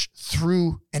research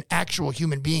through an actual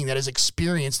human being that has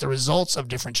experienced the results of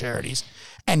different charities.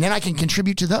 And then I can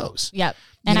contribute to those. Yep.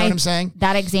 You know what I'm saying?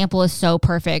 That example is so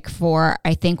perfect for,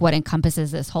 I think, what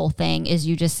encompasses this whole thing is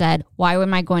you just said, why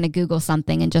am I going to Google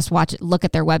something and just look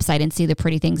at their website and see the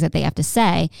pretty things that they have to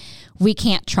say? We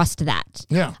can't trust that.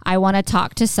 Yeah. I want to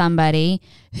talk to somebody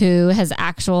who has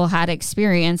had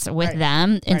experience with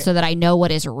them and so that I know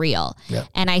what is real. Yeah.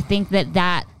 And I think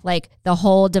that like the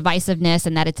whole divisiveness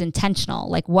and that it's intentional,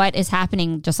 like what is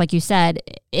happening, just like you said,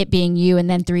 it being you and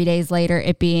then 3 days later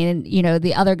it being,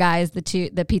 the other guys,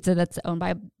 the pizza that's owned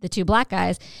by the two black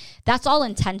guys, that's all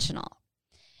intentional.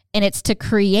 And it's to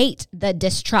create the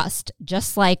distrust,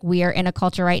 just like we are in a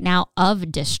culture right now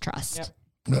of distrust.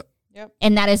 Yep.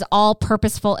 And that is all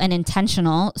purposeful and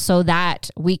intentional so that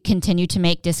we continue to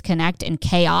make disconnect and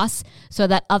chaos so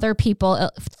that other people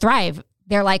thrive.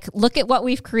 They're like, look at what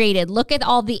we've created. Look at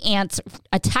all the ants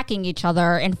attacking each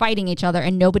other and fighting each other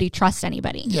and nobody trusts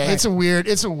anybody. Yeah, it's a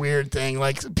weird thing.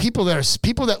 Like people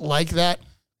that like that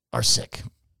are sick.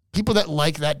 People that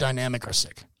like that dynamic are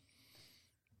sick.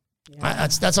 Yeah.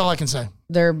 That's all I can say.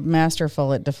 They're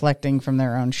masterful at deflecting from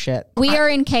their own shit. We are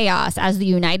in chaos as the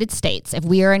United States. If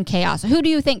we are in chaos, who do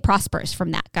you think prospers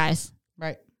from that, guys?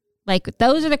 Right. Like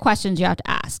those are the questions you have to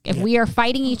ask. If we are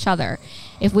fighting each other,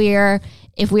 if we are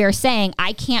saying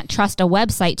I can't trust a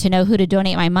website to know who to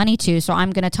donate my money to, so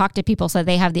I'm going to talk to people so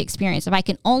they have the experience. If I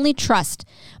can only trust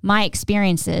my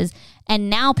experiences, and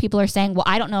now people are saying, well,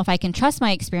 I don't know if I can trust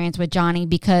my experience with Johnny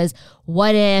because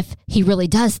what if he really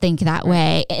does think that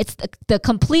way? It's the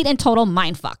complete and total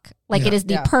mindfuck. Like it is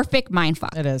the perfect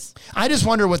mindfuck. It is. I just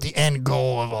wonder what the end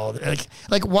goal of all this,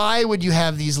 like why would you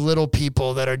have these little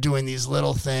people that are doing these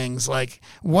little things? Like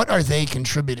what are they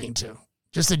contributing to?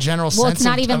 Just a general sense. Well, it's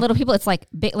not even little people. It's like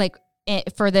big, like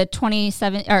for the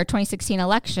 2016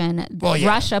 election,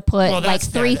 Russia put like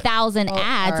 3,000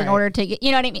 ads in order to get,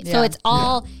 you know what I mean? Yeah. So it's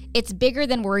all, it's bigger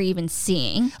than we're even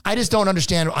seeing. I just don't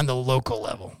understand on the local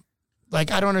level.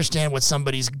 Like, I don't understand what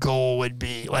somebody's goal would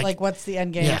be. Like what's the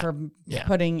end game for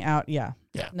putting out? Yeah.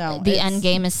 No, the end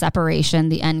game is separation.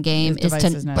 The end game is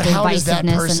to. But how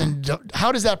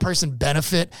does that person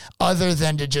benefit other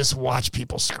than to just watch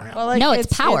people scramble? Well, like, no, it's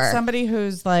power. It's somebody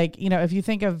who's like, if you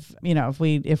think of,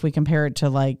 if we compare it to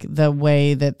like the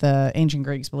way that the ancient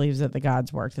Greeks believes that the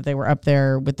gods work, that they were up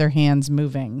there with their hands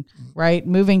moving, right,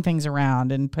 moving things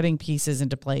around and putting pieces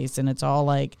into place, and it's all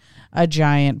like a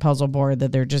giant puzzle board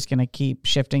that they're just going to keep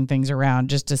shifting things around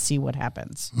just to see what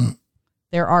happens.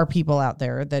 There are people out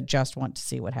there that just want to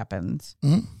see what happens.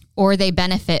 Or they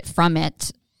benefit from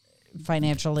it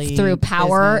financially, through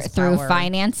power, business, through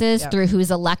finances, through who's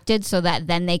elected, so that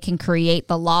then they can create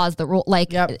the laws, the rule.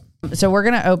 So we're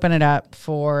going to open it up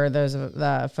for those of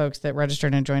the folks that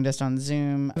registered and joined us on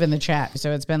Zoom in the chat.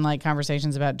 So it's been like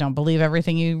conversations about don't believe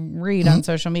everything you read on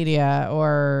social media,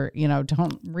 or,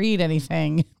 don't read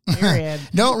anything, period.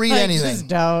 Don't read anything. Just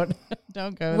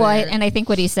don't go there. And I think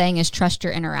what he's saying is trust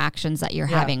your interactions that you're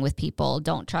having with people.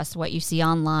 Don't trust what you see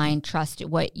online. Trust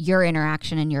what your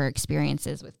interaction and your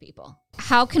experiences with people.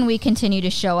 How can we continue to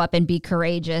show up and be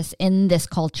courageous in this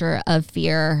culture of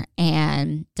fear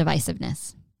and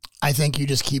divisiveness? I think you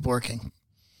just keep working.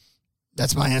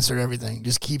 That's my answer to everything.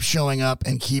 Just keep showing up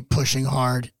and keep pushing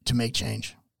hard to make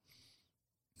change.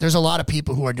 There's a lot of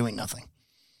people who are doing nothing.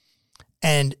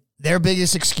 And their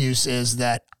biggest excuse is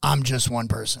that I'm just one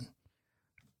person.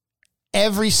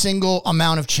 Every single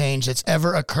amount of change that's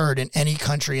ever occurred in any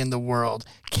country in the world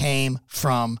came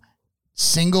from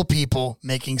single people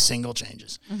making single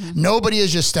changes. Mm-hmm. Nobody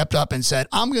has just stepped up and said,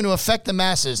 I'm going to affect the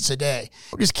masses today.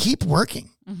 Just keep working.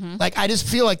 Mm-hmm. Like, I just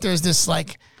feel like there's this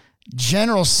like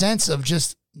general sense of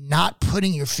just not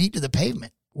putting your feet to the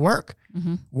pavement. Work.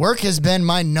 Mm-hmm. Work has been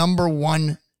my number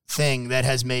one thing that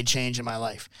has made change in my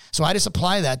life. So I just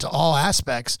apply that to all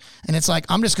aspects. And it's like,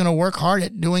 I'm just going to work hard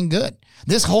at doing good.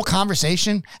 This whole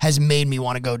conversation has made me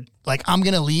want to go, like, I'm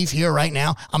going to leave here right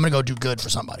now. I'm going to go do good for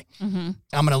somebody. Mm-hmm.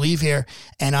 I'm going to leave here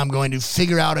and I'm going to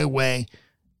figure out a way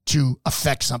to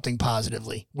affect something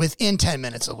positively within 10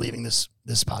 minutes of leaving this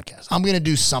podcast. I'm going to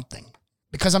do something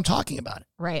because I'm talking about it.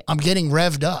 Right. I'm getting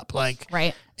revved up. Like,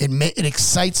 right. It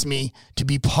excites me to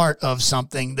be part of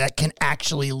something that can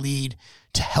actually lead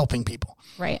to helping people.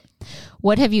 Right.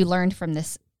 What have you learned from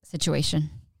this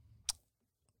situation?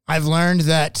 I've learned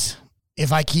that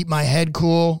if I keep my head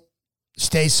cool,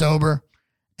 stay sober,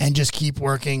 and just keep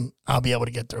working, I'll be able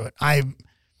to get through it.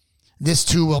 This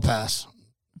too will pass,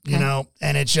 you know,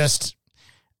 and it's just,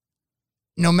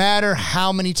 no matter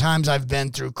how many times I've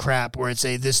been through crap where it's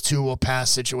a this too will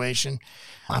pass situation,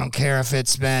 I don't care if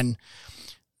it's been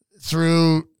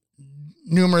through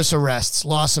numerous arrests,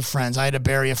 loss of friends. I had to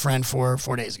bury a friend 4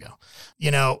 days ago.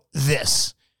 You know,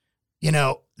 the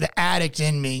addict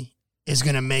in me is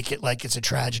going to make it like it's a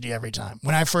tragedy every time.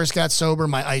 When I first got sober,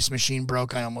 my ice machine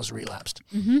broke. I almost relapsed.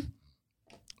 Mm-hmm.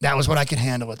 That was what I could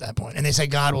handle at that point. And they say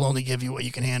God will only give you what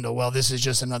you can handle. Well, this is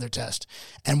just another test.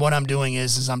 And what I'm doing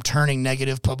is I'm turning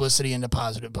negative publicity into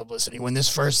positive publicity. When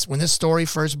this story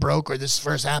first broke or this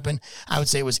first happened, I would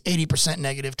say it was 80%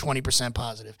 negative, 20%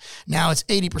 positive. Now it's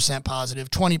 80% positive,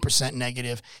 20%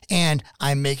 negative, and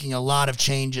I'm making a lot of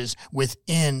changes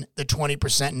within the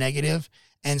 20% negative.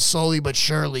 And slowly but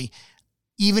surely,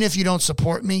 even if you don't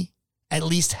support me, at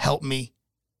least help me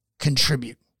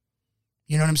contribute.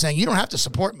 You know what I'm saying? You don't have to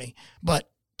support me, but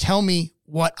tell me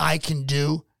what I can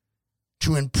do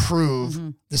to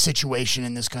improve the situation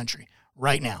in this country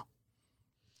right now.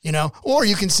 You know, or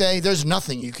you can say there's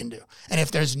nothing you can do. And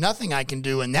if there's nothing I can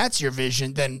do and that's your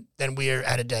vision, then we are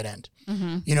at a dead end.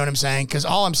 Mm-hmm. You know what I'm saying? Because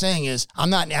all I'm saying is I'm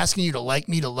not asking you to like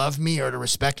me, to love me, or to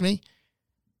respect me.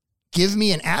 Give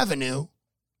me an avenue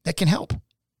that can help.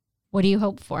 What do you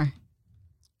hope for?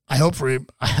 I hope for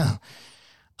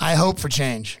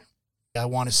change. I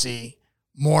want to see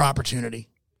more opportunity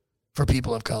for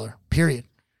people of color, period.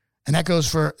 And that goes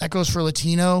for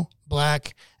Latino,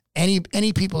 Black,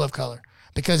 any people of color.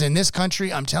 Because in this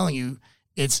country, I'm telling you,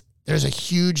 there's a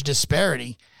huge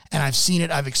disparity, and I've seen it,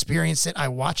 I've experienced it, I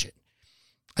watch it.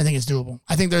 I think it's doable.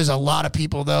 I think there's a lot of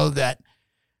people, though, that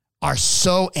are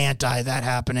so anti that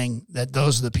happening that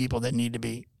those are the people that need to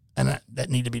be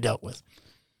dealt with.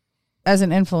 As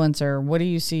an influencer, what do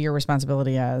you see your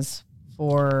responsibility as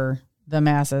for the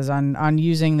masses on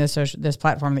using this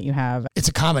platform that you have? It's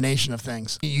a combination of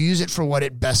things. You use it for what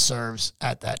it best serves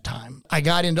at that time. I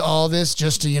got into all this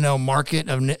just to, market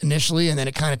initially, and then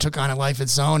it kind of took on a life of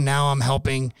its own. Now I'm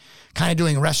helping, kind of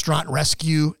doing restaurant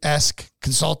rescue-esque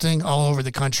consulting all over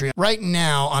the country. Right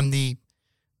now, I'm the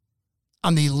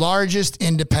largest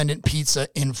independent pizza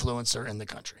influencer in the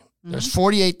country. Mm-hmm. There's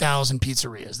 48,000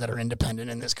 pizzerias that are independent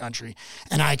in this country,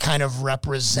 and I kind of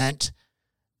represent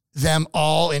them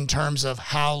all in terms of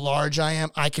how large I am.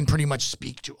 I can pretty much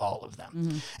speak to all of them.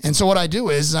 Mm-hmm. And so what I do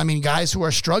is, guys who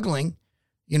are struggling,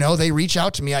 they reach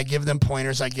out to me. I give them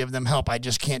pointers. I give them help. I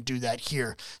just can't do that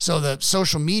here. So the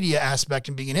social media aspect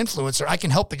and being an influencer, I can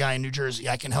help the guy in New Jersey.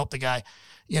 I can help the guy,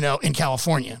 in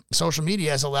California. Social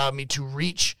media has allowed me to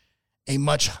reach a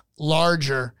much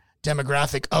larger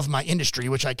demographic of my industry,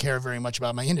 which I care very much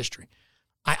about my industry.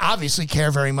 I obviously care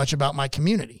very much about my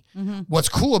community. Mm-hmm. What's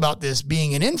cool about this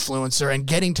being an influencer and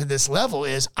getting to this level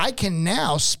is I can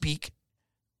now speak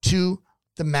to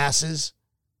the masses,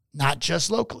 not just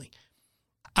locally.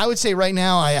 I would say right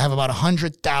now I have about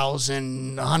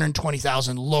 100,000,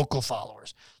 120,000 local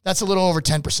followers. That's a little over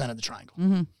 10% of the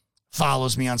triangle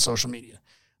follows me on social media.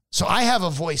 So I have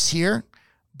a voice here,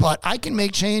 but I can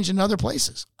make change in other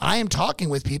places. I am talking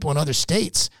with people in other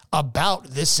states about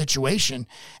this situation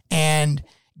and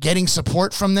getting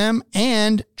support from them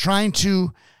and trying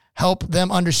to help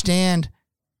them understand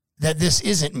that this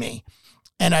isn't me.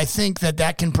 And I think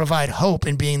that can provide hope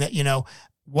in being that,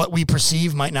 what we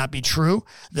perceive might not be true,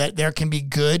 that there can be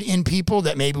good in people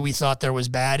that maybe we thought there was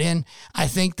bad in. I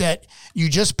think that you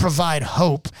just provide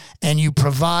hope and you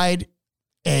provide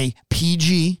a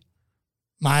PG.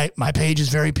 My page is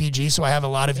very PG, so I have a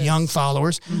lot of young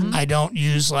followers. I don't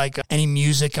use like any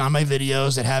music on my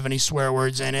videos that have any swear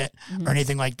words in it or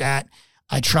anything like that.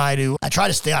 I try to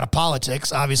stay out of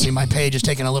politics. Obviously, my page is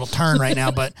taking a little turn right now,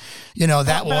 but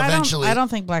that will eventually. I don't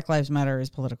think Black Lives Matter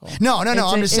is political. No.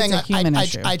 I'm just saying. It's a human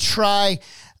issue. I try.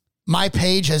 My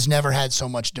page has never had so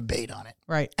much debate on it,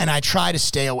 right? And I try to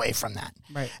stay away from that.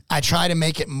 Right. I try to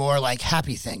make it more like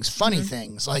happy things, funny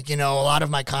things. Like a lot of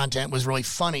my content was really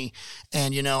funny,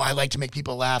 and I like to make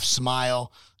people laugh,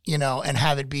 smile, and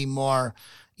have it be more,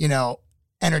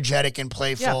 energetic and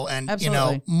playful and,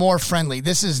 absolutely. More friendly.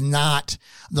 This is not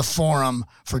the forum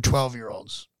for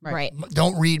 12-year-olds. Right.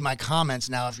 Don't read my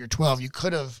comments now if you're 12. You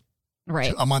could have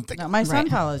a month ago. No, my son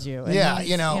follows you. And yeah,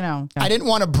 I I didn't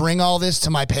want to bring all this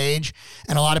to my page,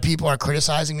 and a lot of people are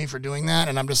criticizing me for doing that,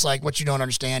 and I'm just like, what you don't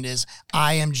understand is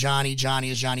I am Johnny.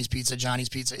 Johnny is Johnny's Pizza. Johnny's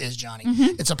Pizza is Johnny.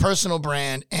 It's a personal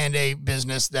brand and a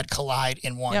business that collide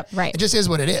in one. Yep. Right. It just is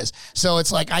what it is. So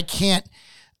it's like I can't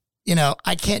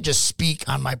just speak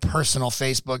on my personal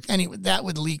Facebook. That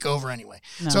would leak over anyway.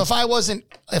 No. So if I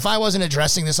wasn't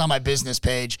addressing this on my business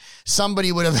page,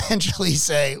 somebody would eventually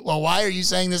say, well, why are you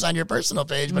saying this on your personal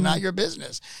page, but not your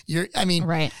business?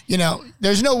 Right.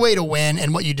 There's no way to win.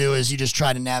 And what you do is you just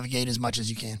try to navigate as much as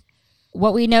you can.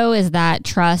 What we know is that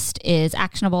trust is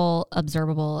actionable,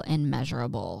 observable, and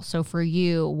measurable. So for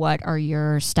you, what are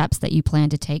your steps that you plan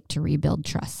to take to rebuild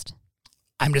trust?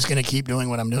 I'm just going to keep doing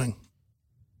what I'm doing.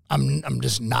 I'm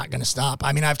just not going to stop.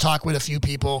 I've talked with a few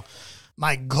people.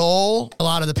 My goal, a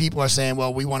lot of the people are saying,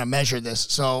 well, we want to measure this.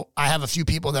 So I have a few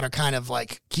people that are kind of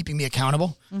like keeping me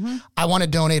accountable. I want to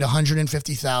donate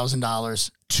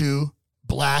 $150,000 to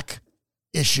Black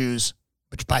issues,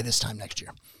 which by this time next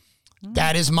year.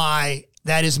 That is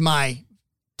my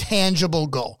tangible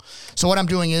goal. So what I'm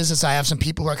doing is I have some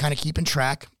people who are kind of keeping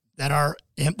track that are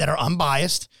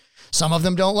unbiased. Some of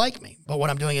them don't like me, but what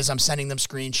I'm doing is I'm sending them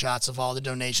screenshots of all the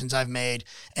donations I've made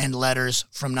and letters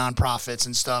from nonprofits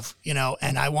and stuff,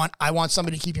 and I want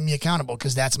somebody keeping me accountable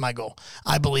because that's my goal.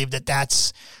 I believe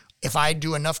that's if I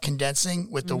do enough condensing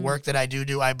with the work that I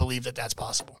do, I believe that that's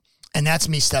possible. And that's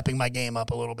me stepping my game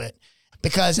up a little bit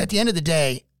because at the end of the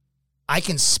day, I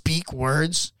can speak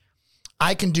words.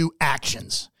 I can do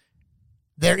actions.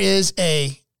 There is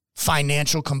a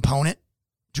financial component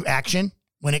to action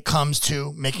when it comes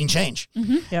to making change.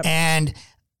 Yep. And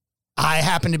I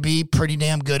happen to be pretty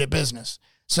damn good at business.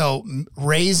 So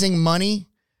raising money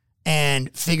and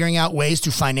figuring out ways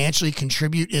to financially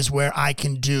contribute is where I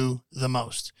can do the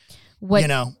most.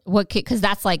 Because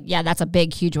that's that's a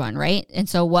big, huge one, right? And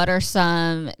so what are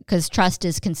because trust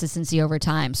is consistency over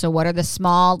time. So what are the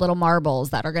small little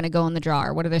marbles that are going to go in the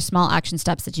jar? What are the small action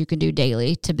steps that you can do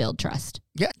daily to build trust?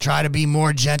 Yeah. Try to be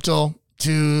more gentle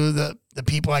to the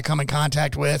people I come in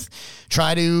contact with.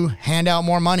 Try to hand out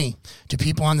more money to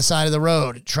people on the side of the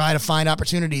road. Try to find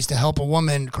opportunities to help a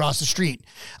woman cross the street.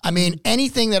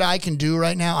 Anything that I can do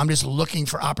right now, I'm just looking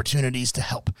for opportunities to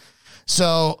help.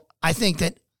 So I think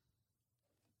that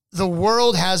the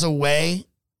world has a way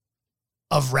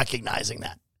of recognizing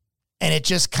that, and it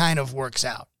just kind of works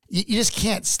out. You just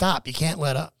can't stop. You can't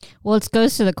let up. Well, it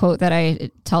goes to the quote that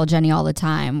I tell Jenny all the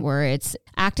time, where it's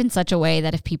act in such a way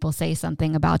that if people say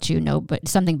something about you,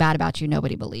 something bad about you,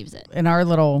 nobody believes it. In our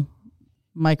little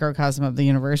microcosm of the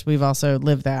universe, we've also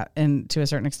lived that, and to a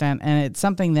certain extent, and it's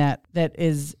something that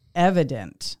is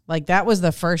evident. Like that was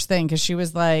the first thing, because she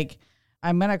was like,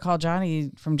 I'm going to call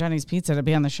Johnny from Johnny's Pizza to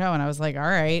be on the show. And I was like, all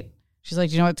right. She's like,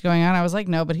 do you know what's going on? I was like,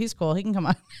 no, but he's cool. He can come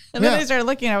on. And then I started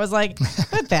looking. I was like,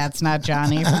 but that's not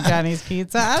Johnny from Johnny's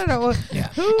Pizza. I don't know.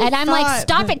 And I'm like,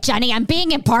 stop it, Johnny. I'm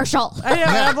being impartial. I know.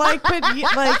 I'm like,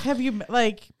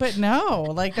 but no,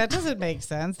 like that doesn't make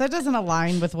sense. That doesn't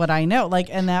align with what I know. Like,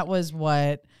 and that was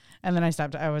what, and then I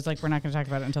stopped. I was like, we're not going to talk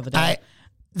about it until the day.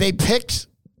 They picked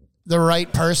the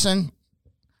right person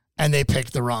and they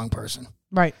picked the wrong person.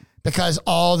 Right. Because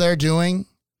all they're doing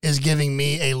is giving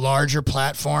me a larger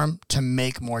platform to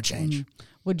make more change.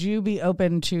 Would you be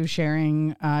open to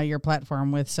sharing your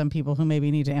platform with some people who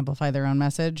maybe need to amplify their own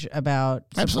message about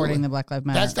supporting the Black Lives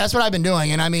Matter? That's what I've been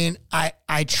doing. And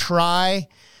I try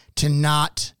to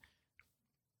not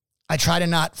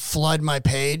flood my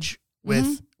page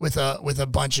with a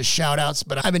bunch of shout outs,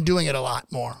 but I've been doing it a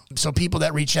lot more. So people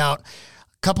that reach out,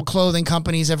 couple clothing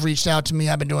companies have reached out to me.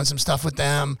 I've been doing some stuff with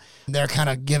them. They're kind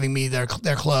of giving me their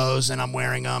clothes, and I'm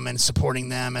wearing them and supporting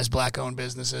them as Black-owned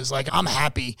businesses. Like, I'm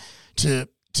happy to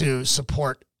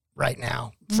support right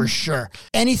now, for sure.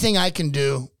 Anything I can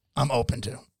do, I'm open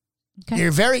to. Okay.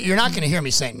 You're not going to hear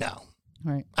me say no.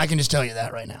 Right. I can just tell you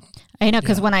that right now. I know,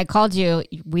 because when I called you,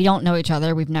 we don't know each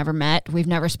other. We've never met. We've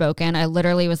never spoken. I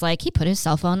literally was like, he put his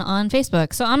cell phone on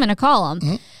Facebook, so I'm going to call him.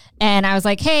 Mm-hmm. And I was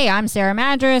like, hey, I'm Sarah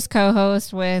Madras,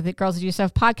 co-host with Girls Who Do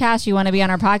Stuff podcast. You want to be on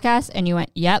our podcast? And you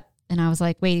went, yep. And I was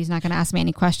like, wait, he's not going to ask me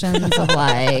any questions of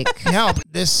like. No, but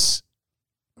this,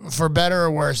 for better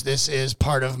or worse, this is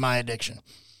part of my addiction.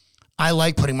 I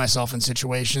like putting myself in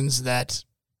situations that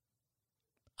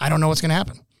I don't know what's going to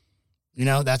happen. You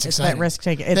know, that's It's exciting. that risk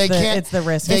taking. It's the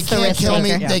risk. They It's the can't risk kill me.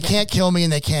 taker. They can't kill me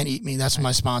and they can't eat me. That's what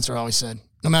my sponsor always said.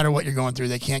 No matter what you're going through,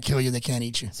 they can't kill you. They can't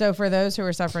eat you. So for those who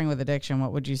are suffering with addiction,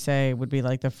 what would you say would be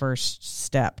like the first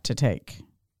step to take?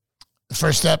 The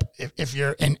first step, if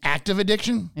you're in active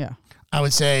addiction, Yeah. I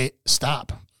would say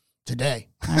stop today.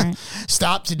 All right.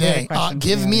 Stop today.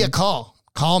 Give me a call.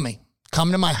 Call me.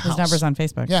 Come to my house. His number's on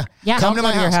Facebook. Yeah. Yeah. Come to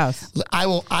Don't my go to your house. house. I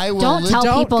will. Don't tell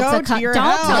Don't people go to to come. your Don't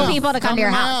house. tell people to come to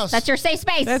your my house. That's your safe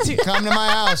space. That's Come to my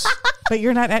house. But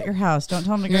you're not at your house. Don't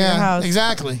tell them to go to your house.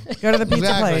 Exactly. Go to the pizza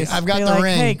Exactly. place. I've got Be the like,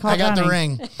 ring. Hey, call I got Johnny. the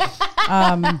ring.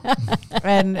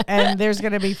 And there's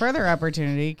going to be further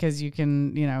opportunity because you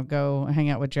can, go hang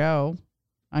out with Joe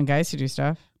on Guys Who Do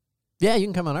Stuff. Yeah, you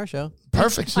can come on our show.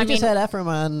 Perfect. We just had Ephraim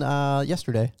on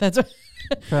yesterday That's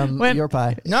from Your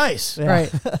Pie. Nice. Yeah.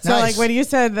 right. So like when you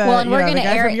said that, Well, and we're the going to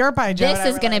guy air from Your Pie, Joe, This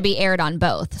is going to be aired on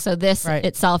both. So this Right.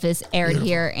 itself is aired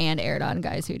here and aired on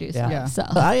Guys Who Do Stuff. Yeah. So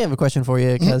I have a question for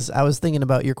you because I was thinking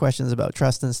about your questions about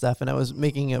trust and stuff, and I was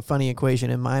making a funny equation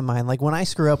in my mind. Like when I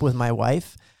screw up with my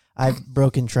wife, I've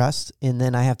broken trust, and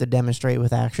then I have to demonstrate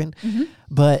with action. Mm-hmm.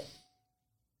 But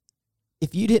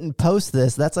if you didn't post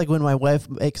this, that's like when my wife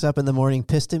wakes up in the morning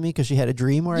pissed at me because she had a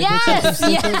dream where I did yes,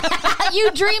 something yeah. stupid. You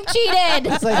dream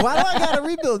cheated. It's like, why do I got to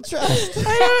rebuild trust? I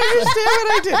don't understand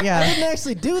what I did. I Yeah. didn't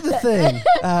actually do the thing.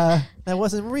 That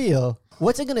wasn't real.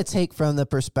 What's it going to take from the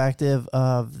perspective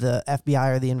of the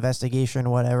FBI or the investigation or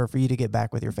whatever for you to get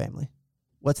back with your family?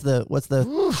 What's the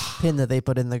pin that they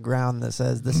put in the ground that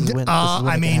says this is when?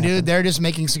 I mean, dude, they're just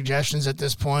making suggestions at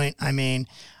this point. I mean,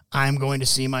 I'm going to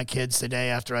see my kids today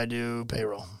after I do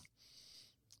payroll.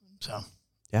 So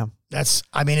yeah,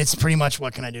 it's pretty much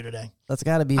what can I do today? that's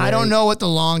got to be. I don't know what the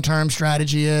long-term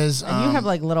strategy is. And you have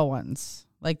like little ones.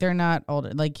 Like they're not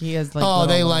older. Like he has like. Oh, little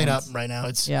they light ones. up right now.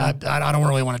 It's Yeah. I don't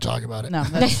really want to talk about it. No,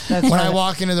 that's When I right.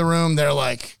 walk into the room, they're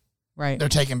like, Right. they're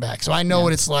taken back. So I know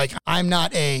what it's like. I'm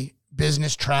not a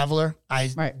business traveler.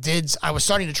 I was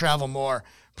starting to travel more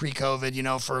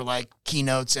pre-COVID, for like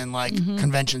keynotes and like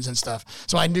conventions and stuff.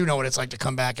 So I do know what it's like to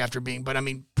come back after but I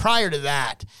mean, prior to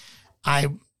that,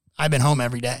 I've been home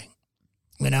every day,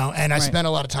 and I spent a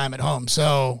lot of time at home.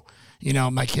 So,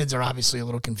 my kids are obviously a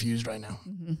little confused right now.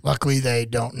 Mm-hmm. Luckily, they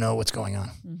don't know what's going on,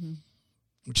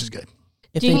 which is good.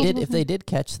 If they did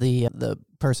catch the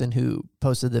person who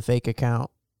posted the fake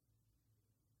account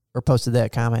or posted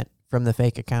that comment from the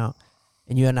fake account,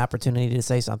 and you had an opportunity to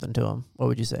say something to them, what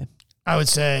would you say? I would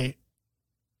say,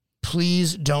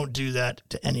 please don't do that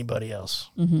to anybody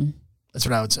else. Mm-hmm. That's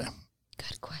what I would say.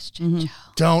 Good question, Joe.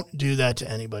 Don't do that to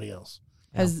anybody else.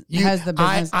 Has the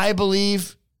business? I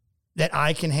believe that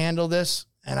I can handle this,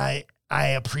 and I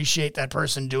appreciate that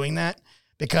person doing that,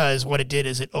 because what it did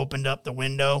is it opened up the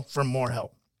window for more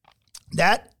help.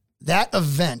 That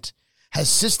event has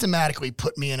systematically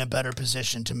put me in a better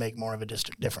position to make more of a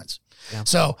difference. Yeah.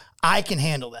 So I can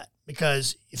handle that,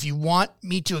 because if you want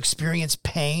me to experience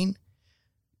pain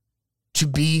to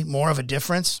be more of a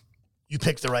difference, you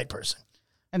pick the right person.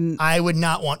 And I would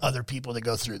not want other people to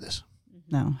go through this.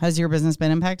 no, has your business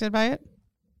been impacted by it?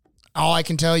 All I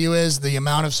can tell you is the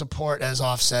amount of support has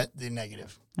offset the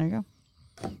negative. There you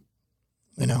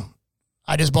go.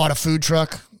 I just bought a food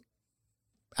truck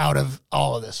out of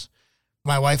all of this.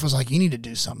 My wife was like, you need to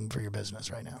do something for your business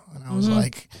right now. And I was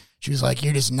like, she was like,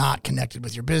 you're just not connected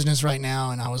with your business right now.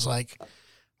 And I was like,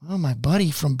 well, my buddy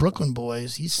from Brooklyn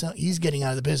Boys, he's getting out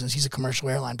of the business. He's a commercial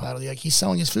airline pilot. Like, he's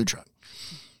selling his food truck.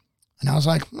 And I was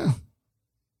like, So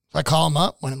I call him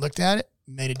up, went and looked at it,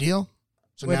 made a deal.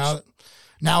 So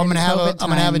now I'm gonna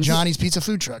have a Johnny's Pizza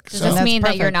food truck. Does So this mean that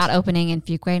perfect. you're not opening in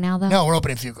Fuquay now, though? no, we're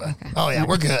opening Fuquay. Okay. Oh yeah,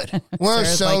 we're good. We're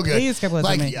Sarah's so like, good. "Please come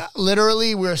listen to me."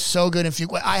 Literally, we're so good in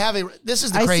Fuquay. This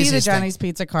is the I see craziest the Johnny's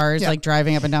Pizza cars Yeah. like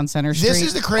driving up and down Center Street. This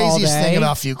is the all craziest day. thing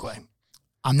about Fuquay.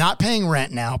 I'm not paying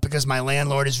rent now because my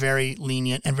landlord is very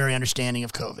lenient and very understanding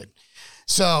of COVID.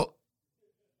 So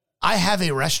I have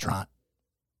a restaurant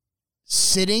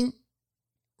sitting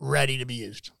ready to be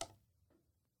used.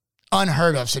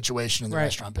 Unheard of situation in the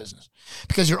restaurant business,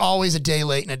 because you're always a day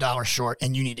late and $1 short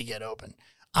and you need to get open.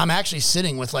 I'm actually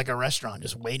sitting with like a restaurant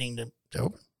just waiting to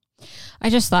open. I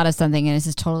just thought of something, and this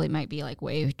is totally might be like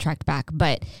way tracked back,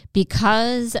 but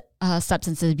because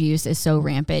substance abuse is so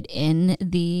rampant in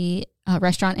the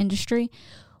restaurant industry,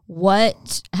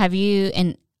 what have you,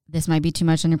 and this might be too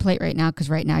much on your plate right now because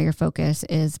right now your focus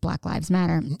is Black Lives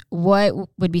Matter. What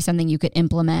would be something you could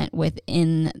implement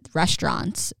within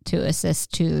restaurants to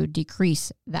assist to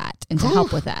decrease that and to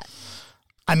help with that?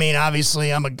 I mean,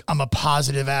 obviously, I'm a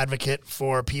positive advocate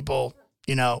for people,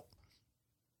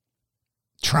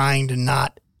 trying to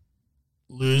not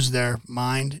lose their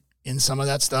mind in some of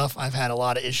that stuff. I've had a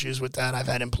lot of issues with that. I've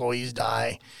had employees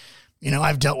die.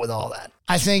 I've dealt with all that.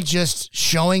 I think just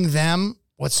showing them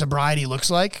what sobriety looks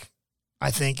like,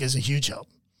 I think is a huge help.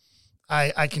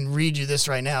 I can read you this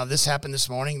right now. This happened this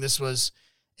morning. This was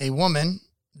a woman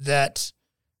that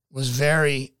was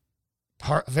very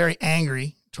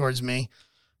angry towards me.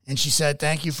 And she said,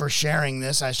 "Thank you for sharing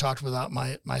this." I talked about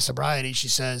my sobriety. She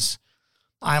says,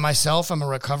 "I myself am a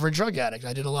recovered drug addict.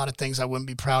 I did a lot of things I wouldn't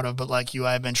be proud of, but like you,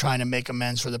 I've been trying to make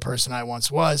amends for the person I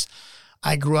once was.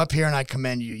 I grew up here and I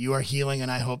commend you. You are healing, and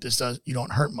I hope you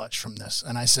don't hurt much from this."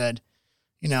 And I said,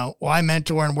 well, I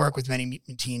mentor and work with many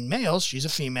teen males. She's a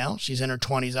female. She's in her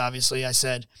 20s, obviously. I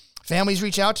said, families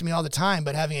reach out to me all the time,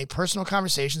 but having a personal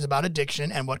conversations about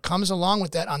addiction and what comes along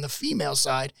with that on the female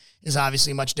side is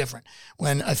obviously much different.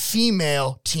 When a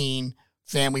female teen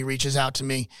family reaches out to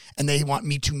me and they want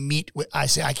me to meet with, I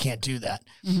say, I can't do that.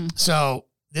 Mm-hmm. So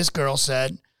this girl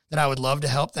said that I would love to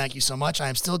help. Thank you so much. I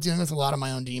am still dealing with a lot of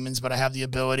my own demons, but I have the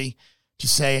ability to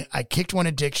say I kicked one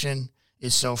addiction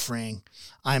is so freeing.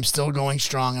 I am still going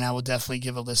strong, and I will definitely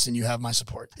give a listen. You have my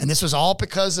support. And this was all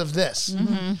because of this.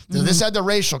 Mm-hmm. So this had the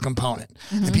racial component.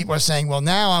 Mm-hmm. And people are saying, well,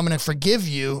 now I'm going to forgive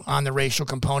you on the racial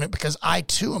component because I,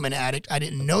 too, am an addict. I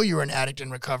didn't know you were an addict in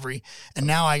recovery, and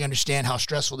now I understand how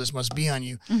stressful this must be on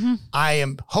you. Mm-hmm. I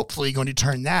am hopefully going to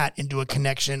turn that into a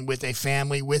connection with a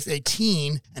family, with a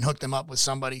teen, and hook them up with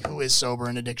somebody who is sober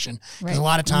in addiction. Because a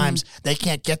lot of times they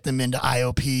can't get them into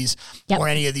IOPs or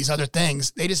any of these other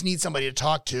things. They just need somebody to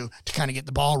talk to kind of get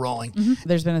the ball rolling. Mm-hmm.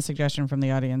 There's been a suggestion from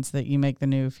the audience that you make the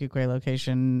new Fuquay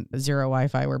location zero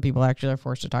Wi-Fi, where people actually are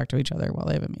forced to talk to each other while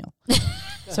they have a meal.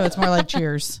 So it's more like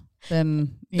Cheers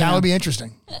than that would be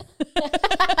interesting.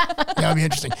 That would be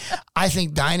interesting. I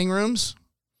think dining rooms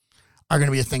are going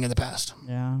to be a thing of the past.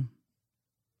 Yeah.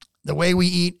 The way we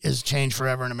eat is changed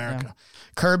forever in America. Yeah.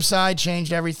 Curbside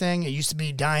changed everything. It used to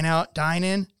be dine out, dine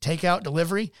in, take out,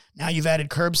 delivery. Now you've added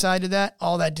curbside to that.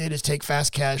 All that did is take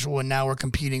fast casual, and now we're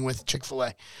competing with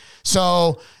Chick-fil-A.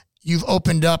 So you've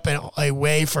opened up a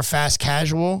way for fast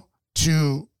casual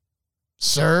to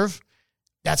serve.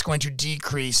 That's going to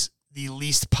decrease the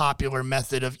least popular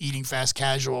method of eating fast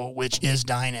casual, which is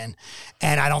dine-in.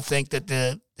 And I don't think that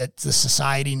the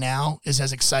society now is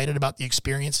as excited about the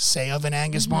experience, say, of an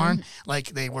Angus barn like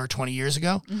they were 20 years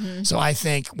ago. Mm-hmm. So I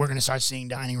think we're going to start seeing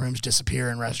dining rooms disappear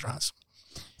in restaurants.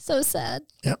 So sad.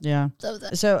 Yep. Yeah. So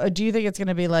sad. So do you think it's going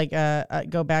to be like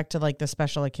go back to like the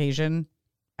special occasion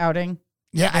outing?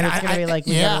 Yeah, and it's going to be like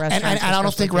and I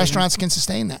don't think restaurants can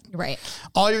sustain that. Right.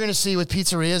 All you're going to see with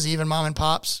pizzerias, even mom and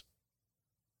pops,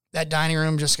 that dining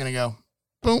room just going to go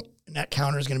boom, and that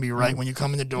counter is going to be right when you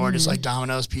come in the door, just like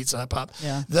Domino's, Pizza Hut, Pop.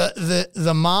 Yeah.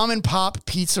 The mom and pop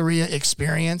pizzeria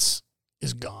experience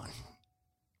is gone,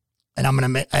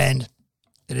 and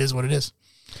it is what it is.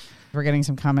 We're getting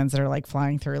some comments that are like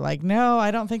flying through, like, no,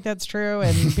 I don't think that's true.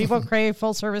 And people crave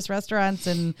full service restaurants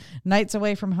and nights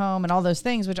away from home and all those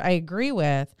things, which I agree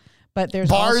with. But there's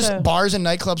bars and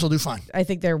nightclubs will do fine. I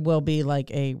think there will be like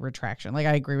a retraction. Like,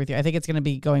 I agree with you. I think it's going to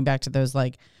be going back to those,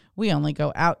 like, we only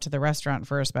go out to the restaurant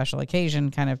for a special occasion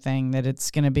kind of thing, that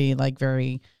it's going to be like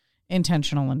very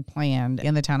intentional and planned.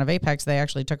 In the town of Apex, they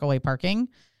actually took away parking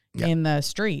in the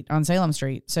street on Salem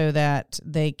Street so that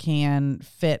they can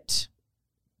fit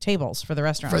tables for the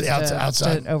restaurants for the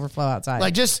outside to overflow outside.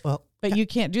 Like but you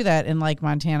can't do that in like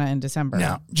Montana in December.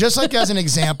 No, just like as an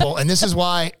example, and this is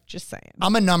why just saying,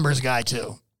 I'm a numbers guy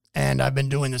too, and I've been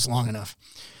doing this long enough.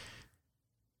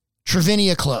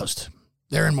 Travinia closed.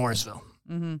 They're in Mooresville.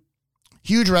 Mm-hmm.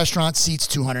 Huge restaurant, seats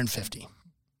 250.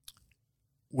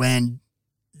 When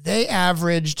they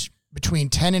averaged between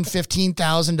 $10,000 and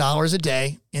 $15,000 a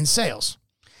day in sales,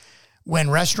 when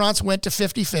restaurants went to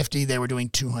 50-50, they were doing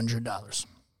 $200.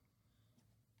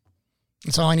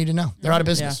 That's all I need to know. They're out of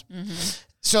business. Yeah. Mm-hmm.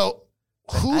 So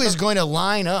who is going to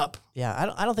line up?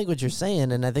 Yeah, I don't think what you're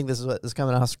saying, and I think this is what is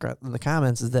coming out in the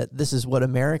comments, is that this is what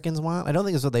Americans want. I don't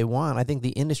think it's what they want. I think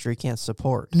the industry can't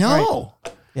support. No.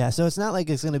 Right? Yeah, so it's not like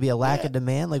it's going to be a lack of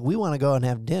demand. Like, we want to go and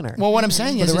have dinner. Well, what I'm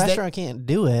saying is the restaurant can't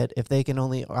do it if they can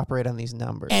only operate on these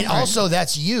numbers. And also,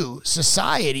 that's you.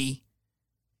 Society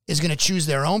is going to choose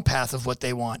their own path of what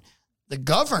they want. the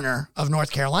governor of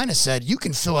North Carolina said you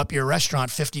can fill up your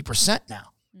restaurant 50% now.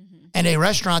 And a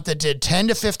restaurant that did $10,000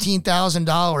 to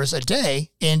 $15,000 a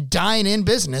day in dine-in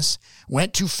business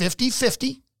went to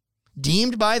 50-50,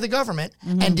 deemed by the government,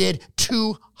 and did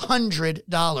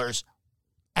 $200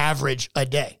 average a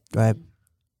day. Right.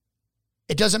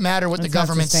 It doesn't matter what the It's not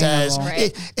government says. sustainable.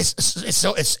 Right.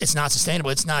 It's not sustainable.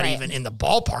 It's not Right. even in the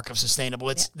ballpark of sustainable.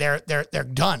 It's they're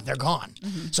done. They're gone.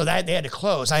 So that they had to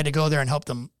close. I had to go there and help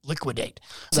them liquidate.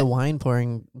 The wine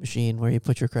pouring machine where you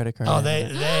put your credit card. Oh, in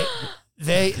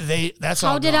they it. that's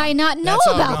all How did gone. I not know That's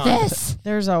all about gone. this?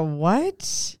 There's a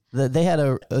what? They had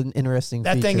an interesting.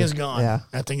 That thing feature. is gone. Yeah,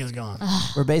 That thing is gone.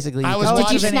 where basically I was can- Did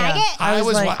you watching. snag it? I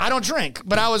was. like- I don't drink,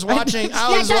 but I was watching.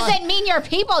 That doesn't mean your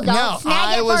people don't. No, Snag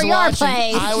I it was for your watching.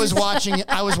 place. I was watching.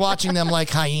 I was watching them like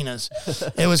hyenas.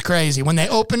 It was crazy when they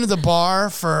opened the bar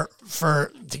for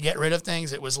to get rid of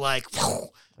things. It was like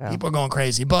people are going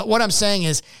crazy. But what I'm saying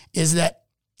is that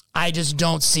I just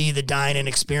don't see the dine-in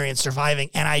experience surviving,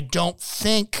 and I don't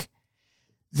think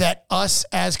that us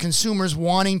as consumers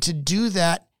wanting to do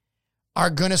that are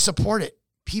going to support it.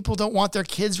 People don't want their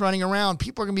kids running around.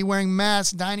 People are going to be wearing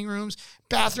masks. Dining rooms,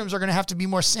 bathrooms are going to have to be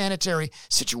more sanitary.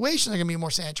 Situations are going to be more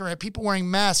sanitary. Are people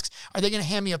wearing masks? Are they going to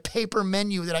hand me a paper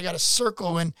menu that I got to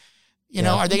circle? And,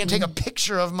 are they going to take a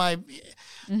picture of my...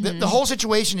 The whole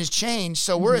situation has changed,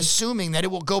 so we're assuming that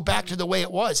it will go back to the way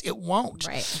it was. It won't.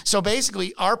 Right. So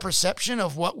basically, our perception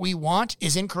of what we want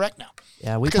is incorrect now.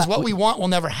 Yeah, Because what we want, we'll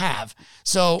never have.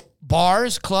 So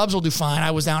bars, clubs will do fine. I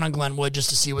was down on Glenwood just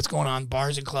to see what's going on.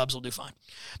 Bars and clubs will do fine.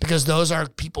 Because those are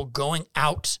people going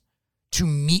out to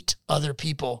meet other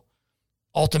people,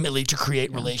 ultimately to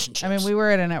create relationships. I mean, we were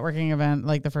at a networking event,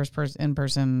 like the first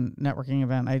in-person networking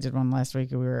event. I did one last week.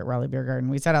 We were at Raleigh Beer Garden.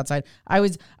 We sat outside. I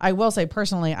will say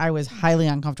personally, I was highly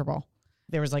uncomfortable.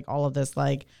 There was like all of this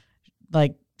like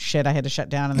shit I had to shut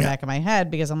down in the back of my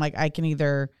head because I'm like, I can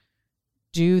either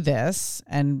do this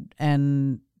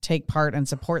and take part and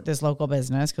support this local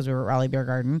business because we were at Raleigh Beer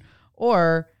Garden,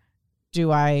 or do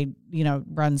I,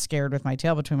 run scared with my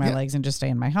tail between my legs and just stay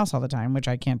in my house all the time, which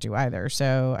I can't do either.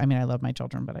 So, I mean, I love my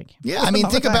children, but I can't. Yeah, I mean,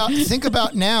 think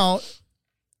about now.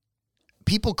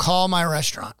 People call my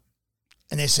restaurant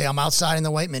and they say, I'm outside in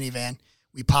the white minivan.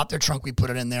 We pop their trunk, we put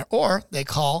it in there. Or they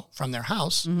call from their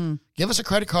house, give us a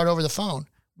credit card over the phone.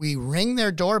 We ring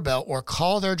their doorbell or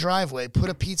call their driveway, put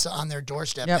a pizza on their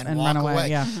doorstep and walk run away.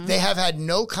 Yeah. They have had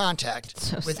no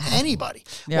contact with anybody.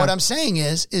 Yeah. What I'm saying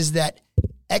is that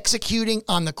executing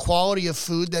on the quality of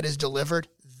food that is delivered,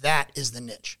 that is the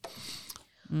niche.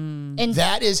 And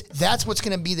That's what's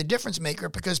going to be the difference maker,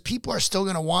 because people are still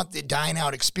going to want the dine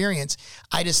out experience.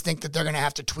 I just think that they're going to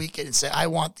have to tweak it and say, I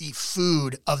want the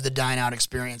food of the dine out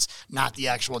experience, not the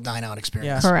actual dine out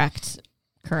experience. Yeah.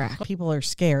 Correct. People are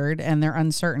scared and they're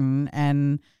uncertain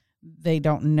and they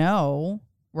don't know,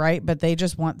 right? But they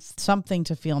just want something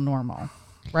to feel normal,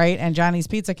 right? And Johnny's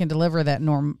Pizza can deliver that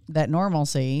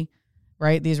normalcy,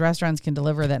 right? These restaurants can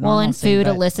deliver that Well, and normalcy. food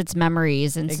but- elicits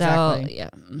memories, and Exactly. so yeah.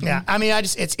 Yeah. I mean,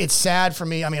 it's sad for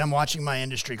me. I mean, I'm watching my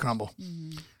industry crumble.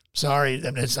 Sorry.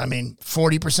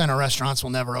 40% of restaurants will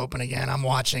never open again. I'm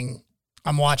watching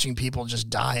people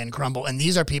just die and crumble. And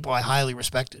these are people I highly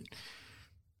respected.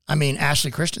 I mean,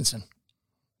 Ashley Christensen.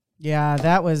 Yeah,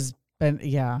 that was,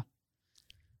 yeah.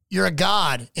 You're a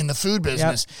god in the food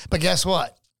business. But guess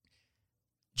what?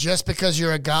 Just because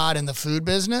you're a god in the food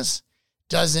business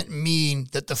doesn't mean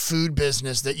that the food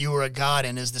business that you were a god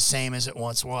in is the same as it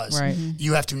once was. Right.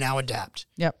 You have to now adapt.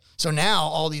 Yep. So now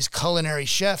all these culinary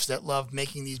chefs that love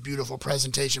making these beautiful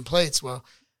presentation plates, well,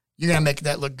 you're going to make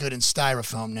that look good in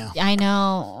styrofoam now. I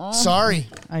know. Sorry.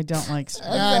 I don't like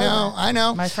I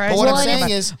know. My fries But what are I'm good. saying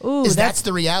is Ooh, that's that's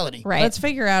the reality. Right. Let's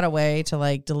figure out a way to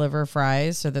like deliver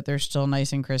fries so that they're still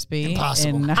nice and crispy.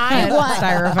 Impossible. In I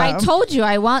styrofoam. told you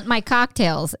I want my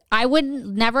cocktails. I wouldn't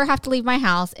never have to leave my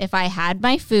house if I had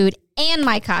my food and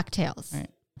my cocktails. Right.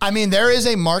 I mean, there is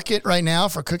a market right now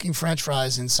for cooking French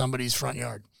fries in somebody's front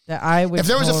yard. That I would. If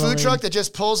there was a food totally- truck that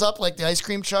just pulls up like the ice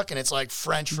cream truck and it's like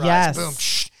French fries, Yes. boom,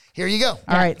 here you go.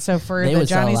 All right, so for They the would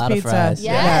sell a Johnny's lot of Pizza, fries.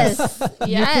 Yes. Yes.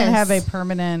 you can have a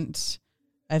permanent.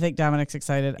 I think Dominic's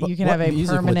excited. You can What have a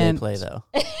music permanent. would they play though?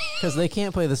 Because they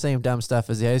can't play the same dumb stuff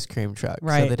as the ice cream truck.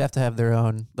 Right. So they'd have to have their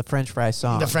own the French fry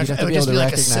song. The French You'd have it to would be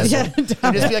able just to be like a recognize sizzle. it. It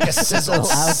would just be like a sizzle.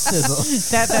 Loud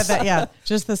sizzle. That, yeah,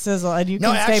 just the sizzle, and you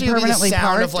No, can stay actually, it'd be the permanently sound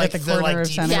parked of, like, at the the, corner like, of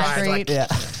deep Center fries, Street. Yeah.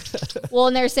 Well,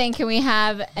 and they're saying, can we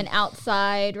have an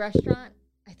outside restaurant?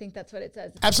 I think that's what it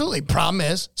says. Absolutely. Problem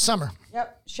is summer.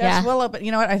 Yep, chefs Yeah. will open.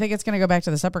 You know what? I think it's going to go back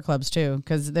to the supper clubs too,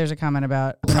 because there's a comment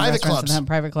about Private restaurants clubs. that have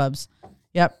private clubs.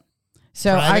 Yep.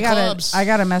 So Private I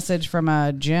got a message from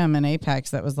a gym in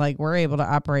Apex that was like, we're able to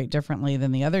operate differently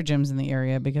than the other gyms in the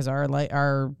area because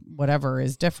our whatever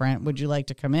is different. Would you like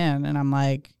to come in? And I'm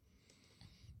like,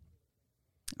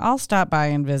 I'll stop by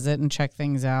and visit and check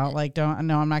things out. Like, I'm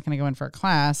not going to go in for a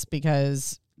class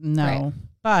because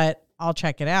but I'll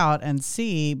check it out and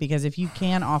see, because if you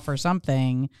can offer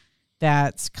something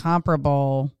that's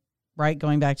comparable, right,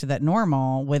 going back to that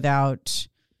normal without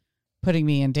putting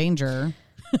me in danger.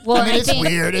 Well, I mean, it's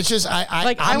weird. It's just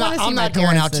I'm not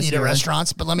going out to eat at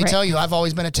restaurants, but let me tell you, I've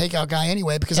always been a takeout guy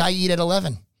anyway because I eat at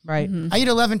 11. Right. I eat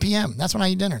 11 p.m. That's when I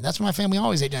eat dinner. That's when my family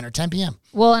always ate dinner, 10 p.m.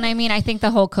 Well, and I mean, I think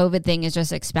the whole COVID thing is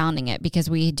just expounding it,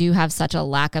 because we do have such a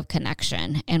lack of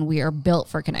connection, and we are built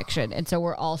for connection. And so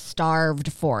we're all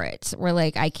starved for it. We're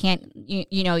like, I can't,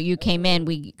 you came in,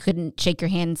 we couldn't shake your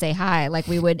hand and say hi like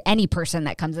we would any person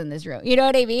that comes in this room. You know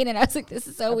what I mean? And I was like, this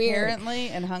is so weird. Apparently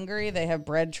in Hungary, they have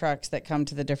bread trucks that come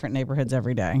to the different neighborhoods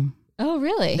every day. Oh,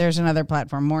 really? There's another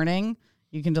platform. Morning,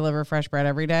 you can deliver fresh bread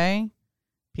every day,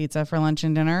 pizza for lunch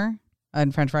and dinner.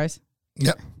 And French fries?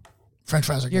 Yep. French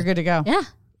fries are good. You're good to go. Yeah.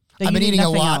 I've been eating a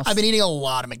lot. I've been eating a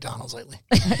lot of McDonald's lately.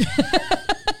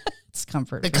 It's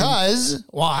comfort. Because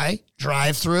why?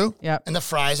 Drive through. Yep. And the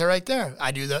fries are right there.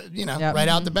 I do right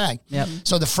out the bag. Yep.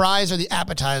 So the fries are the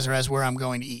appetizer as where I'm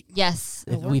going to eat. Yes.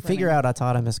 If we figure out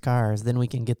autonomous cars, then we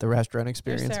can get the restaurant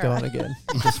experience Sarah. going again.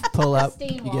 You just pull up,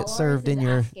 you get served in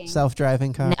your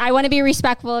self-driving car. I want to be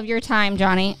respectful of your time,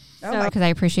 Johnny, Oh, because I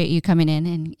appreciate you coming in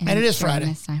and it is sharing Friday.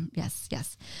 this time. Yes.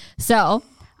 So, all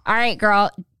right,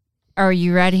 girl, are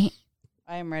you ready?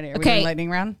 I am ready. Are we Okay. doing lightning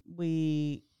round?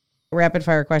 We rapid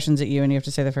fire questions at you, and you have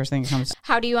to say the first thing that comes.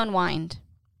 How do you unwind?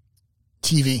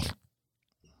 TV.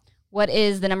 What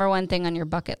is the number one thing on your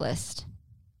bucket list?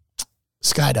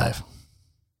 Skydive.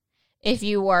 If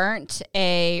you weren't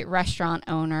a restaurant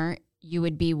owner, you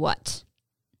would be what?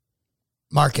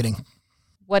 Marketing.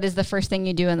 What is the first thing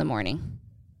you do in the morning?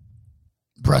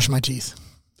 Brush my teeth.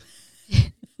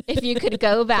 If you could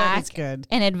go back That's good.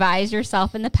 and advise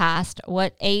yourself in the past,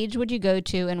 what age would you go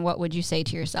to and what would you say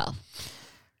to yourself?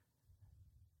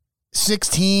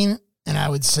 16, and I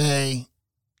would say,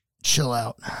 chill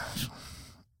out.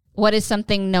 What is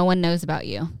something no one knows about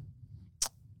you?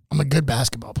 I'm a good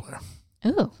basketball player.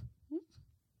 Ooh,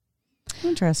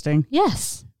 Interesting.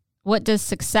 yes. What does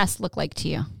success look like to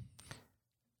you?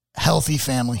 Healthy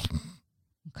family.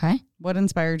 Okay. What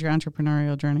inspired your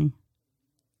entrepreneurial journey?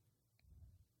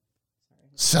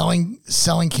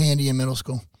 Selling candy in middle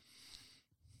school.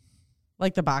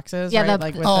 Like the boxes, Yeah, right? the-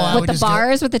 Like with I With would the just go-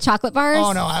 bars, with the chocolate bars?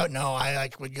 Oh no, I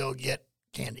would go get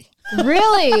candy.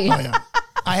 Really? Oh yeah.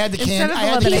 I had the Instead candy. of I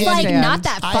had the the He's candy. like, stand. not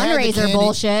that I had the fundraiser candy-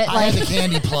 bullshit. I Like, had the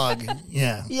candy plug.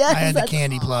 Yeah. yes, I had the that's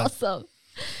candy plug. awesome.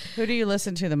 Who do you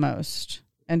listen to the most?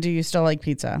 And do you still like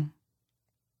pizza?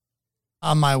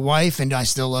 My wife, and I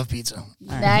still love pizza.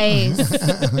 Nice.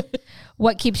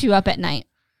 What keeps you up at night?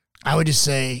 I would just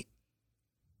say,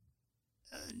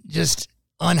 just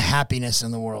unhappiness in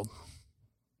the world.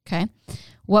 Okay.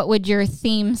 What would your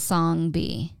theme song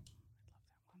be?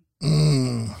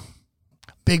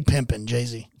 Big Pimpin',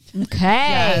 Jay-Z. Okay.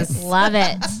 Yes. Love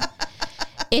it.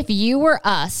 If you were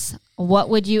us, what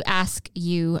would you ask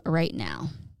you right now?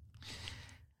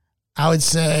 I would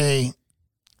say,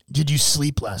 did you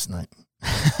sleep last night?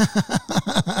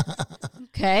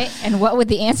 Okay. And what would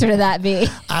the answer to that be?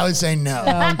 I would say no.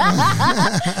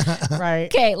 Right.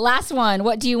 Okay. Last one.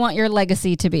 What do you want your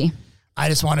legacy to be? I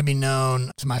just want to be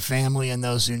known to my family and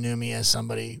those who knew me as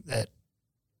somebody that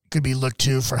could be looked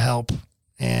to for help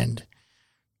and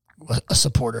a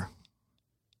supporter.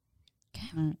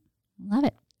 Okay. Love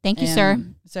it. Thank you, sir.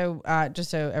 So just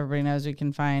so everybody knows, we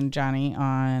can find Johnny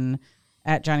on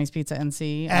at Johnny's Pizza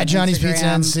NC. At on Johnny's Pizza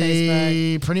Instagram,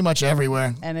 NC, Facebook. pretty much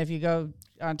everywhere. And if you go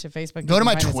onto Facebook, Go you to can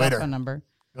my find his cell Twitter. phone number.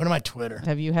 Go to my Twitter.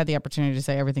 Have you had the opportunity to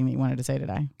say everything that you wanted to say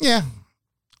today? Yeah.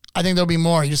 I think there'll be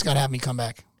more. You just got to have me come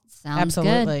back. Sounds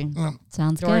Absolutely. Mm. good.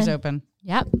 Sounds Doors good. open.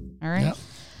 Yep. All right. Yep.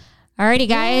 Alrighty,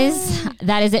 guys.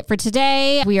 That is it for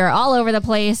today. We are all over the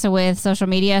place with social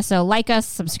media. So like us,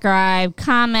 subscribe,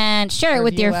 comment, share it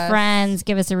with Review your us. friends.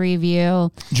 Give us a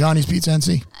review. Johnny's Pizza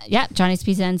NC. Yeah, Johnny's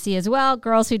Pizza NC as well.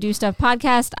 Girls Who Do Stuff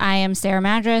podcast. I am Sarah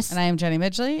Madras. And I am Jenny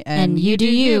Midgley. And you do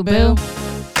you, boo.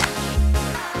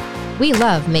 We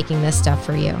love making this stuff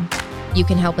for you. You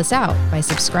can help us out by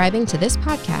subscribing to this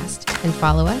podcast and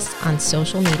follow us on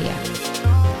social media.